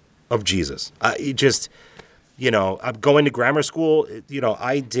story of Jesus. I'm going to grammar school.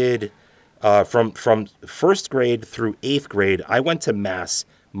 I did from first grade through 8th grade. I went to mass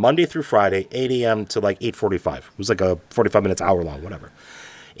Monday through Friday, 8 a.m. to like 8:45. It was like a 45 minutes, hour long, whatever.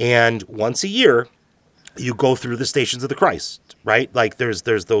 And once a year, you go through the Stations of the Christ, right? Like there's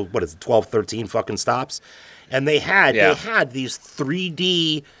the, 12, 13 fucking stops. And they had these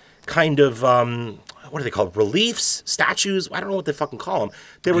 3D kind of, what are they called? Reliefs, statues. I don't know what they fucking call them.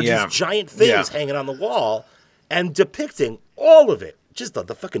 They were just giant things hanging on the wall and depicting all of it. Just the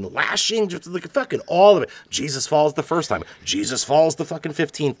fucking lashing, just like fucking all of it. Jesus falls the first time. Jesus falls the fucking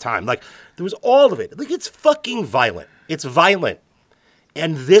 15th time. Like, there was all of it. Like, it's fucking violent. It's violent.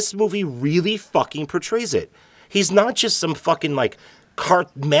 And this movie really fucking portrays it. He's not just some fucking, like,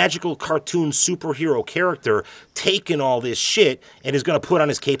 magical cartoon superhero character taking all this shit and is going to put on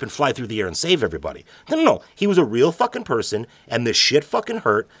his cape and fly through the air and save everybody. No. He was a real fucking person, and this shit fucking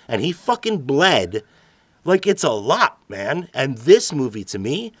hurt, and he fucking bled. Like, it's a lot, man. And this movie, to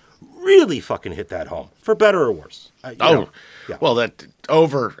me, really fucking hit that home, for better or worse. Well, that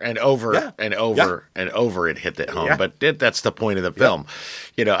over and over and over and over it hit that home. Yeah. But that's the point of the film.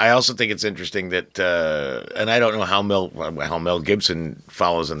 You know, I also think it's interesting that, and I don't know how Mel Gibson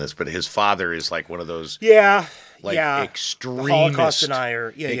follows in this, but his father is like one of those extremist, the Holocaust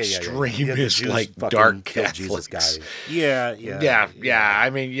denier, extremist, like dark Catholics. Jesus guy.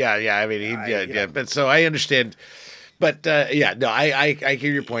 But so I understand. But I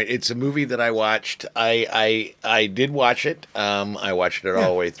hear your point. It's a movie that I watched. I did watch it. I watched it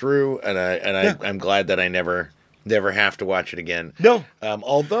all the way through, and I'm glad that I never have to watch it again. No,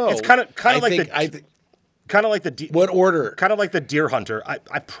 although it's kind of like the what order? Kind of like the Deer Hunter.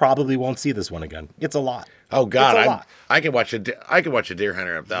 I probably won't see this one again. It's a lot. Oh God, it's a lot. I can watch a Deer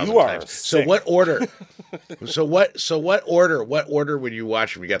Hunter 1,000 you are times. Sick. So what order? What order would you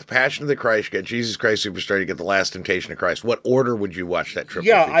watch them? You got the Passion of the Christ, you got Jesus Christ Superstar, you get the Last Temptation of Christ. What order would you watch that triple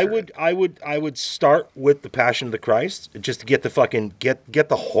feature I would start with the Passion of the Christ just to get the fucking get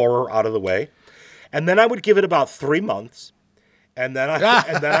the horror out of the way, and then I would give it about 3 months, and then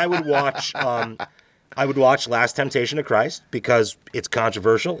I would watch. I would watch Last Temptation of Christ because it's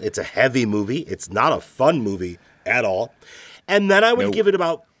controversial. It's a heavy movie. It's not a fun movie at all. And then I would give it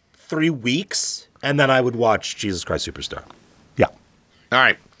about 3 weeks, and then I would watch Jesus Christ Superstar. Yeah. All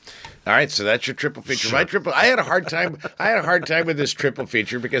right. So that's your triple feature. Sure. I had a hard time. With this triple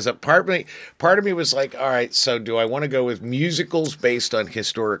feature because part of me was like, all right. So do I want to go with musicals based on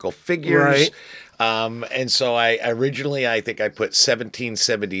historical figures? Right. And so I think I put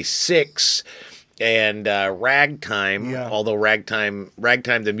 1776. And Ragtime, although Ragtime,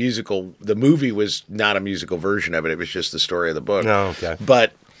 the movie was not a musical version of it. It was just the story of the book. Oh, okay.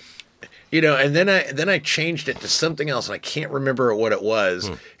 But, and then I changed it to something else, and I can't remember what it was.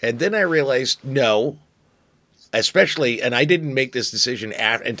 And then I realized, no, especially, and I didn't make this decision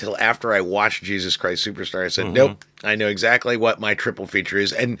until after I watched Jesus Christ Superstar. I said, nope, I know exactly what my triple feature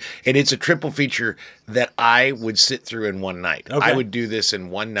is. And it's a triple feature that I would sit through in one night. Okay. I would do this in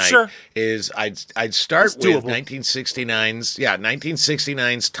one night. Sure. I'd start with doable.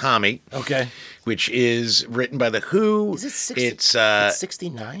 1969's Tommy. Okay. Which is written by The Who. Is it 60? It's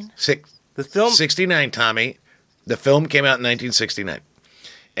 69? The film? 69, Tommy. The film came out in 1969.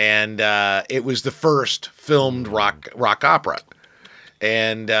 And it was the first filmed rock opera.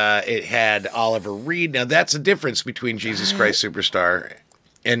 And it had Oliver Reed. Now, that's the difference between Jesus Christ Superstar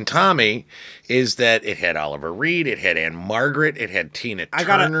and Tommy, is that it had Oliver Reed, it had Anne Margaret, it had Tina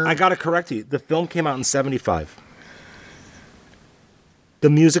Turner. I gotta correct you. The film came out in 75. The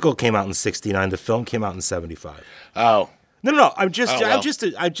musical came out in 69. The film came out in 75. Oh. No. I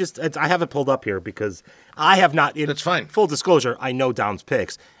have it pulled up here because I have not. That's fine. Full disclosure, I know Dom's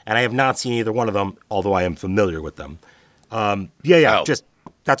picks, and I have not seen either one of them, although I am familiar with them. Just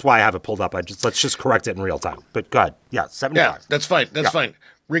that's why I have it pulled up. Let's just correct it in real time. But go ahead. Yeah, 75. Yeah, that's fine. That's fine.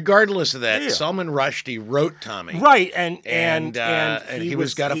 Regardless of that, Salman Rushdie wrote Tommy. Right, and he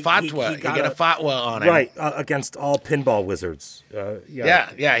got a fatwa. He got a fatwa on him. Right, against all pinball wizards. He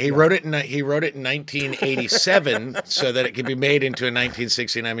wrote it in 1987 so that it could be made into a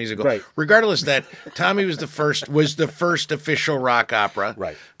 1969 musical. Right. Regardless of that, Tommy was the first official rock opera.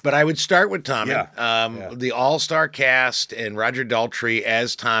 Right. But I would start with Tommy. The all-star cast and Roger Daltrey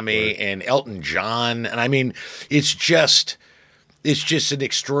as Tommy and Elton John. And I mean, it's just an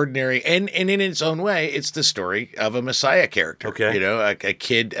extraordinary, and in its own way, it's the story of a Messiah character. Okay. A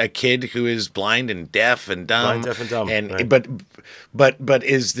kid who is blind and deaf and dumb. Blind, deaf, and dumb. And but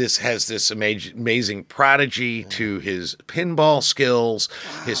has this amazing prodigy to his pinball skills.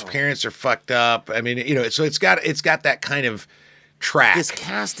 Wow. His parents are fucked up. I mean, so it's got that kind of track. This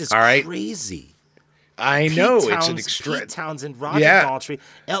cast is crazy. I know it's an extra. Pete Townsend, Roger Daltrey,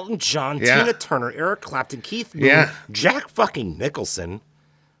 Elton John, Tina Turner, Eric Clapton, Keith Moon, Jack fucking Nicholson.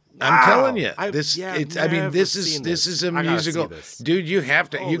 I'm telling you, I've this. never I mean, this seen is a I gotta musical, see this. dude. You have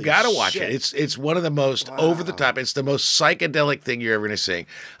to. Holy You got to watch shit. it. It's one of the most over the top. It's the most psychedelic thing you're ever going to see.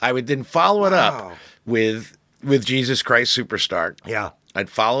 I would then follow it up with Jesus Christ Superstar. Yeah. I'd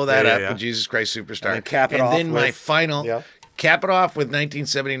follow that Yeah, up yeah. with Jesus Christ Superstar, And then cap it and off then my with- final Yeah. cap it off with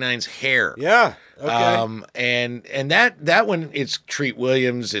 1979's Hair. Yeah. Okay. And that one, it's Treat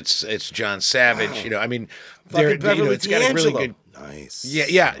Williams, it's John Savage. You know, I mean, Fucking Beverly it's got a really D'Angelo. good. Nice.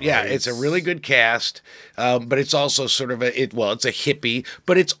 Yeah. Nice. It's a really good cast, but it's also sort of it's a hippie,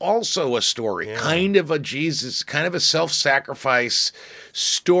 but it's also a story, kind of a Jesus, kind of a self-sacrifice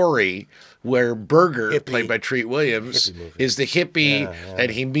story where Berger, played by Treat Williams, is the hippie,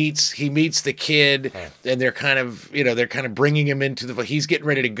 and he meets the kid, and they're kind of bringing him into he's getting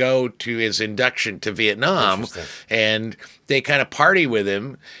ready to go to his induction to Vietnam, and they kind of party with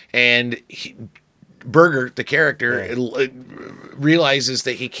him, and Berger, the character, realizes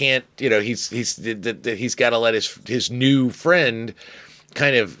that he can't, he's got to let his new friend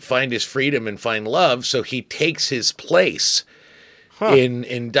kind of find his freedom and find love, so he takes his place in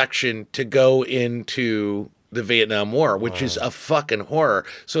induction to go into the Vietnam War, which is a fucking horror.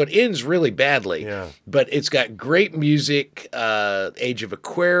 So it ends really badly, but it's got great music, Age of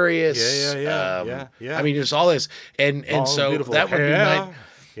Aquarius. Yeah. I mean, there's all this, and so that would be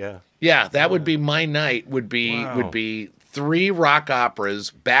my that would be my night. Would be 3 rock operas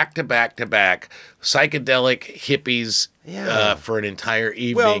back to back to back, psychedelic hippies for an entire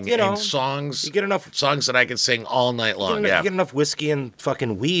evening, and songs. You get enough songs that I could sing all night long. You get enough whiskey and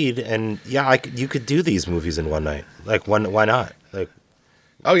fucking weed, and you could do these movies in one night. Like, why not? Like,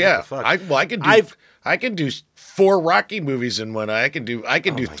 oh yeah, fuck? I could do 4 Rocky movies in one night. I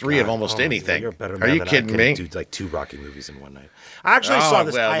can do 3 of almost anything. You're a better Are man you than kidding I me? can do like 2 Rocky movies in one night. I actually saw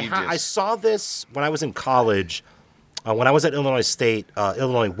this. Well, I saw this when I was in college. When I was at Illinois State,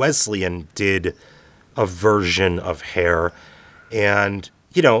 Illinois Wesleyan did a version of Hair, and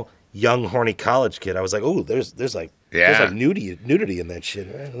young horny college kid, I was like, oh, there's like nudity in that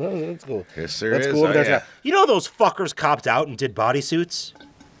shit. That's cool. Yes, there Let's is. go over there. Yeah. You know those fuckers copped out and did bodysuits?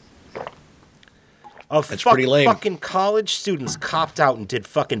 That's pretty lame. Fucking college students copped out and did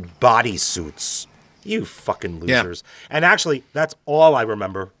fucking bodysuits. You fucking losers. And actually, that's all I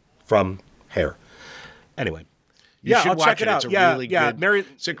remember from Hair. Anyway. You should I'll watch check it. it out. It's a really good.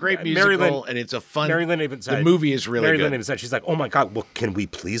 It's a great musical, and it's a fun. Mary Lynn even said the movie is really Mary good. Lynn even said, she's like, "Oh my god, well, can we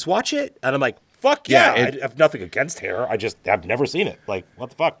please watch it?" And I'm like, "Fuck yeah!" I have nothing against Hair. I've never seen it. Like,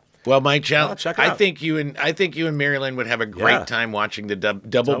 what the fuck? Well, my challenge. Check it out. I think you and Mary Lynn would have a great time watching the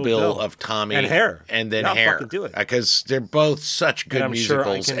double bill of Tommy and Hair, and then I'll Hair. fucking do it because they're both such good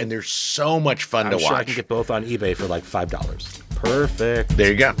musicals, and they're so much fun to watch. Sure I can get both on eBay for like $5. Perfect.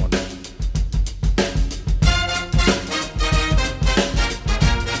 There you go.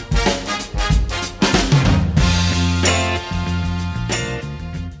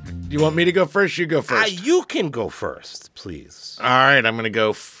 You want me to go first? You go first. You can go first, please. All right, I'm going to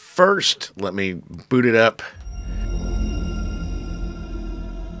go first. Let me boot it up.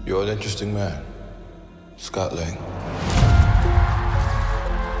 You're an interesting man, Scott Lang.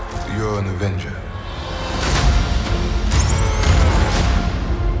 You're an Avenger.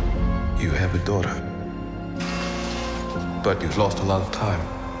 You have a daughter. But you've lost a lot of time,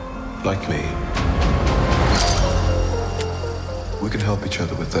 like me. We can help each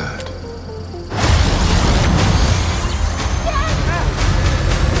other with that.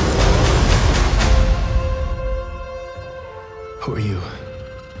 Who are you?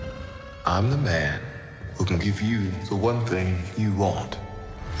 I'm the man who can give you the one thing you want.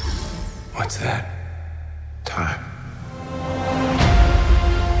 What's that? Time.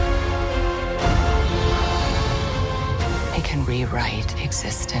 It can rewrite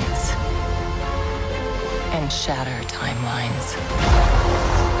existence and shatter timelines.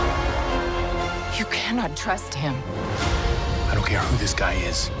 You cannot trust him. I don't care who this guy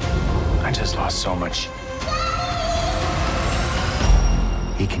is. I just lost so much.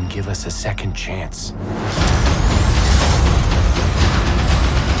 He can give us a second chance.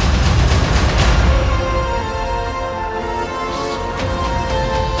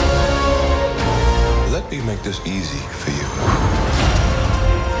 Let me make this easy for you.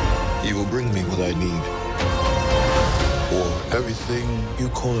 You will bring me what I need, or everything you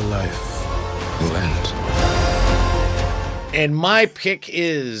call a life will end. And my pick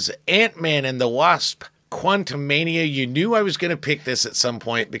is Ant-Man and the Wasp: Quantumania. You knew I was going to pick this at some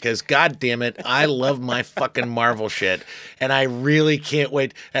point because, God damn it, I love my fucking Marvel shit, and I really can't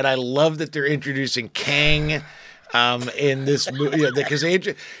wait. And I love that they're introducing Kang in this movie, because they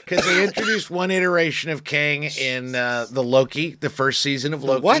introduced one iteration of Kang in the Loki, the first season of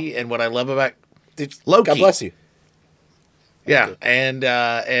Loki, what? and what I love about Loki. God bless you. Yeah, and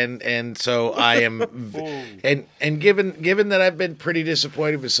so I am, and given that I've been pretty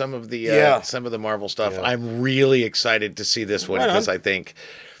disappointed with some of the Marvel stuff, I'm really excited to see this one because I think,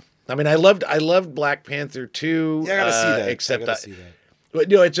 I mean, I loved Black Panther 2. Yeah, I gotta see that. Except I gotta see that.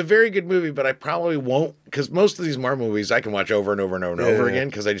 But it's a very good movie, but I probably won't, because most of these Marvel movies I can watch over and over and over and over again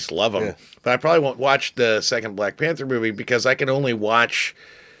because I just love them. Yeah. But I probably won't watch the second Black Panther movie because I can only watch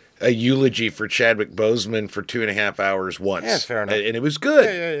a eulogy for Chadwick Boseman for 2.5 hours once. Yeah, fair enough. And it was good.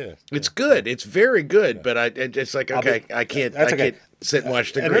 Yeah. It's good. It's very good. But it's like, okay, I can't sit and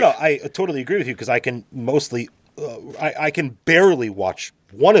watch the grief. No, I totally agree with you because I can mostly, I can barely watch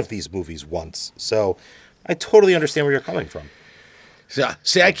one of these movies once. So I totally understand where you're coming from. So,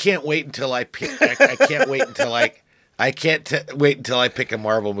 see, I can't wait until I pick. I can't wait until wait until I pick a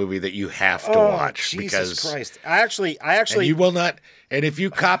Marvel movie that you have to watch. Jesus because Christ! I actually, and you will not. And if you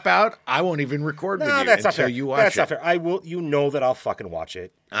cop out, I won't even record with you until you watch it. That's not fair. I will. You know that I'll fucking watch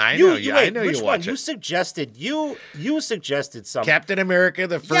it. I know you. I know which you one? watch You it. suggested something. Captain America,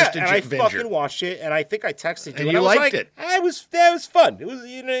 the first and I Avenger. fucking watched it, and I think I texted you. And you liked it. That was fun. It was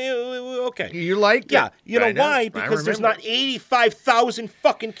okay. You liked it. Yeah. You know why? Because there's not 85,000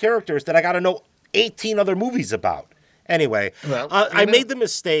 fucking characters that I got to know 18 other movies about. Anyway, I made the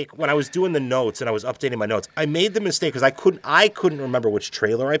mistake when I was doing the notes and I was updating my notes. I made the mistake because I couldn't remember which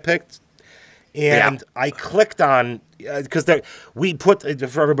trailer I picked. And I clicked on, because we put,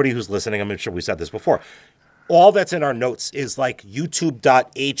 for everybody who's listening, I'm sure we said this before, all that's in our notes is like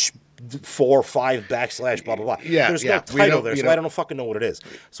youtube.h45 / blah, blah, blah. Yeah, There's no title there, so I don't fucking know what it is.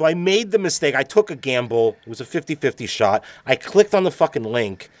 So I made the mistake. I took a gamble. It was a 50-50 shot. I clicked on the fucking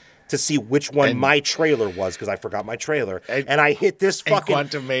link to see which one my trailer was because I forgot my trailer, and I hit this fucking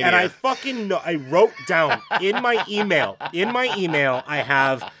Quantumania. And I fucking know. I wrote down in my email. I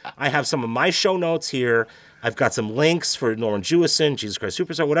have some of my show notes here. I've got some links for Norman Jewison, Jesus Christ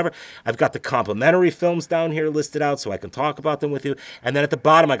Superstar, whatever. I've got the complimentary films down here listed out so I can talk about them with you. And then at the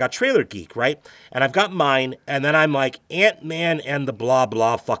bottom, I got Trailer Geek, right? And I've got mine, and then I'm like, Ant-Man and the blah,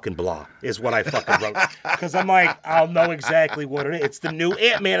 blah, fucking blah is what I fucking wrote. Because I'm like, I'll know exactly what it is. It's the new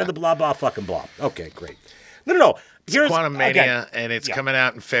Ant-Man and the blah, blah, fucking blah. Okay, great. No. Here's Quantumania, and it's coming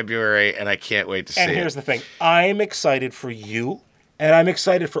out in February, and I can't wait to see it. And here's the thing. I'm excited for you, and I'm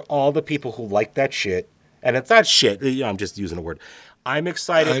excited for all the people who like that shit. And it's not shit. I'm just using a word. I'm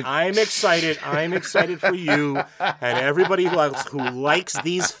excited. I'm excited for you and everybody who likes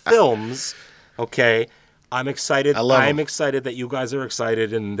these films. Okay, I'm excited. I'm excited that you guys are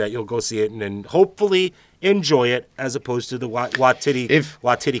excited and that you'll go see it and hopefully enjoy it as opposed to the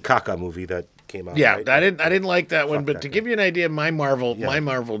Watiti Kaka movie that came out. Yeah, right? I didn't like that one, but to give you an idea, my Marvel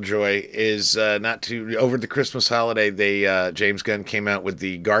joy is not too over the Christmas holiday. James Gunn came out with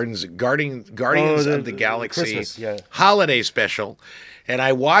the Guardians of the Galaxy holiday special, and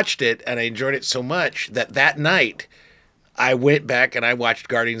I watched it and I enjoyed it so much that night I went back and I watched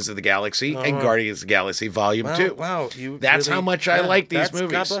Guardians of the Galaxy and Guardians of the Galaxy Volume 2. Wow, that's how much I like these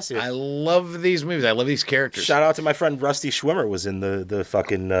movies. God bless you. I love these movies. I love these characters. Shout out to my friend Rusty Schwimmer was in the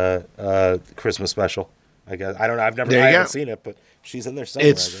fucking Christmas special. I guess I don't know. I haven't seen it, but she's in there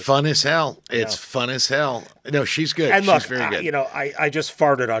somewhere. It's fun as hell. It's fun as hell. No, she's good. And she's very good. I just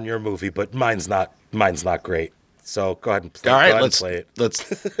farted on your movie, but mine's not great. So go ahead and play. All right, let's play it. Let's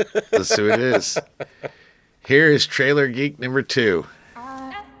see what it is. Here is Trailer Geek number 2.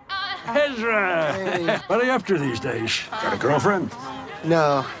 Ezra! Hey. What are you up to these days? Got a girlfriend?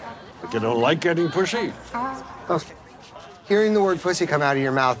 No. But you don't like getting pussy? Okay. Hearing the word pussy come out of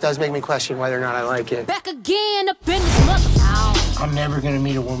your mouth does make me question whether or not I like it. Back again up in this mother. I'm never gonna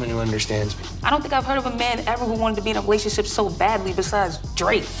meet a woman who understands me. I don't think I've heard of a man ever who wanted to be in a relationship so badly besides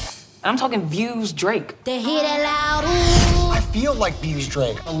Drake. And I'm talking Views Drake. They hear that loud. Ooh. I feel like Views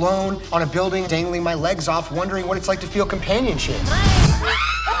Drake, alone on a building, dangling my legs off, wondering what it's like to feel companionship.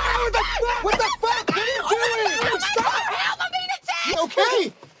 What the fuck? What are you doing? Stop! Help, I'm being attacked!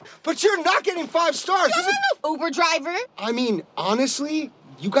 Okay, but you're not getting 5 stars. Uber driver. I mean, honestly,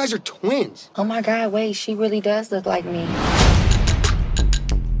 you guys are twins. Oh my God, wait, she really does look like me.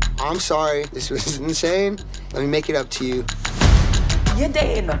 I'm sorry, this was insane. Let me make it up to you. You're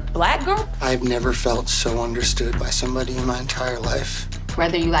dating a black girl? I've never felt so understood by somebody in my entire life.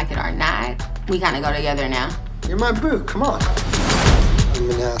 Whether you like it or not, we kind of go together now. You're my boo, come on. I'm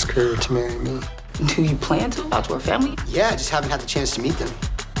gonna ask her to marry me. Do you plan to? Out to her family? Yeah, I just haven't had the chance to meet them.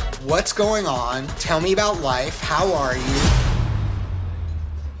 What's going on? Tell me about life. How are you?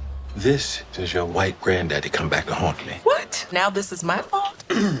 This is your white granddaddy come back to haunt me. What? Now this is my fault?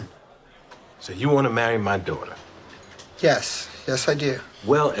 So you want to marry my daughter? Yes. Yes, I do.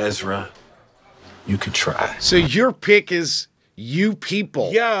 Well, Ezra, you could try. So your pick is You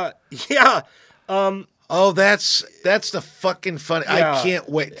People. Yeah. Oh, that's the fucking fun. Yeah. I can't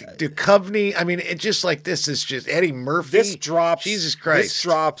wait. Duchovny. I mean, it just like this is just Eddie Murphy. This drops. Jesus Christ. This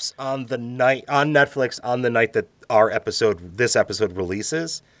drops on Netflix on the night that this episode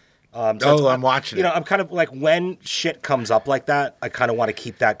releases. I'm watching it. I'm kind of like, when shit comes up like that, I kind of want to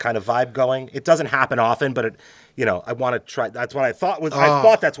keep that kind of vibe going. It doesn't happen often, but I want to try. That's what I thought was. I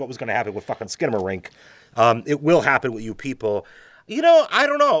thought that's what was going to happen with fucking Skinamarink. It will happen with You People. I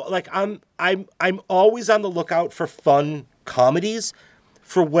don't know. Like, I'm always on the lookout for fun comedies.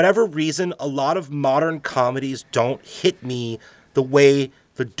 For whatever reason, a lot of modern comedies don't hit me the way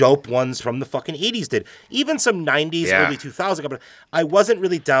the dope ones from the fucking 80s did. Even some 90s, early 2000s. But I wasn't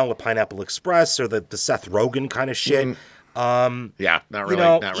really down with Pineapple Express or the Seth Rogen kind of shit. Not really.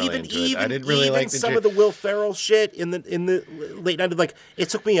 Not really even, into it. I didn't really even like some of the Will Ferrell shit in the late 90s. Like, it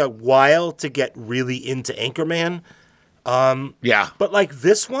took me a while to get really into Anchorman. But like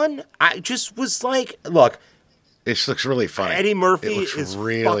this one, I just was like, look, this looks really funny. Eddie Murphy is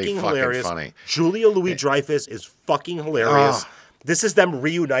really fucking hilarious. funny. Julia Louis-Dreyfus is fucking hilarious. This is them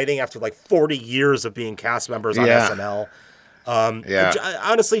reuniting after like 40 years of being cast members on SNL.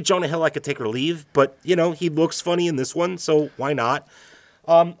 Honestly, Jonah Hill, I could take or leave, but he looks funny in this one, so why not?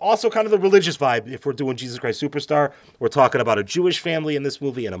 Also, kind of the religious vibe. If we're doing Jesus Christ Superstar, we're talking about a Jewish family in this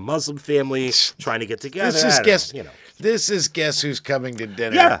movie and a Muslim family trying to get together. This is Guess Who's Coming to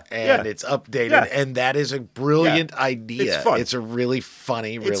Dinner, it's updated, and that is a brilliant idea. It's fun. It's a really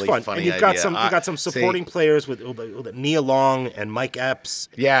funny, funny and you've got some supporting players with Nia Long and Mike Epps.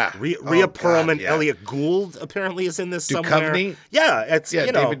 Yeah, Rhea Perlman, Elliot Gould apparently is in this somewhere. Duchovny? Yeah, it's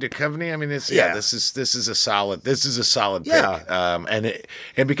David Duchovny. I mean, this is a solid pick.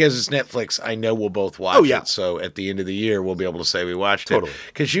 And because it's Netflix, I know we'll both watch it. So at the end of the year, we'll be able to say we watched it.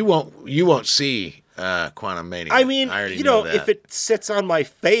 Because you won't see Quantum Mania. I mean, I already know that. if it sits on my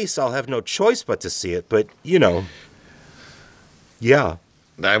face, I'll have no choice but to see it. But yeah.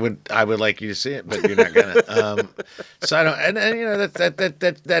 I would like you to see it, but you're not gonna. So I don't, and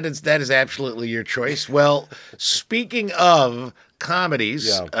that is absolutely your choice. Well, speaking of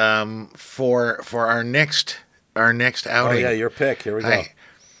comedies, for our next outing. Oh yeah, your pick. Here we go.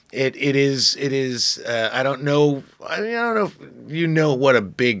 It is. I don't know. I don't know if you know what a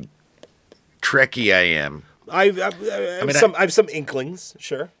big Trekkie I am. I have some inklings,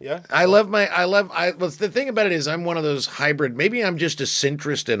 sure, yeah. Well, the thing about it is I'm one of those hybrid, maybe I'm just a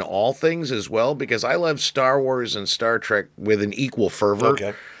centrist in all things as well, because I love Star Wars and Star Trek with an equal fervor.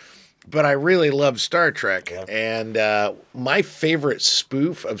 Okay. But I really love Star Trek, and my favorite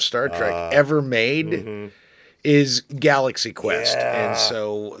spoof of Star Trek ever made is Galaxy Quest. And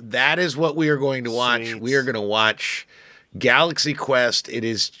so that is what we are going to watch. Sweet. We are going to watch Galaxy Quest. It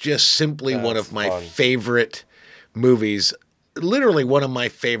is just simply one of my favorite movies. Literally one of my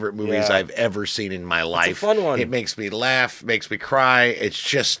favorite movies I've ever seen in my life. It's a fun one. It makes me laugh, makes me cry. It's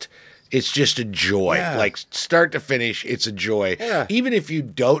just a joy. Yeah. Like start to finish, it's a joy. Yeah. Even if you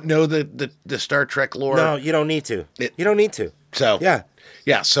don't know the Star Trek lore. No, you don't need to. You don't need to. So yeah.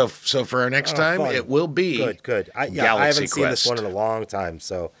 So for our next time, fun. It will be good. I Galaxy haven't Quest. seen this one in a long time,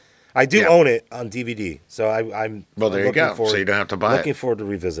 so I do own it on DVD. So I'm there you go. So you don't have to buy it. Looking forward to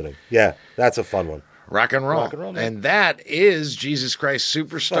revisiting. Yeah, that's a fun one. Rock and roll. And that is Jesus Christ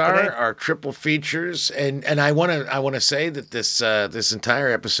Superstar, A. our triple features. And I want to say that this entire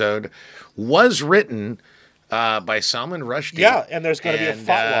episode was written by Salman Rushdie. Yeah, and there's going to be a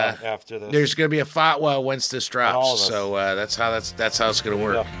fatwa after this. There's going to be a fatwa once this drops. So that's how it's going to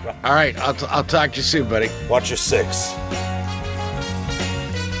work. All right, I'll talk to you soon, buddy. Watch your 6.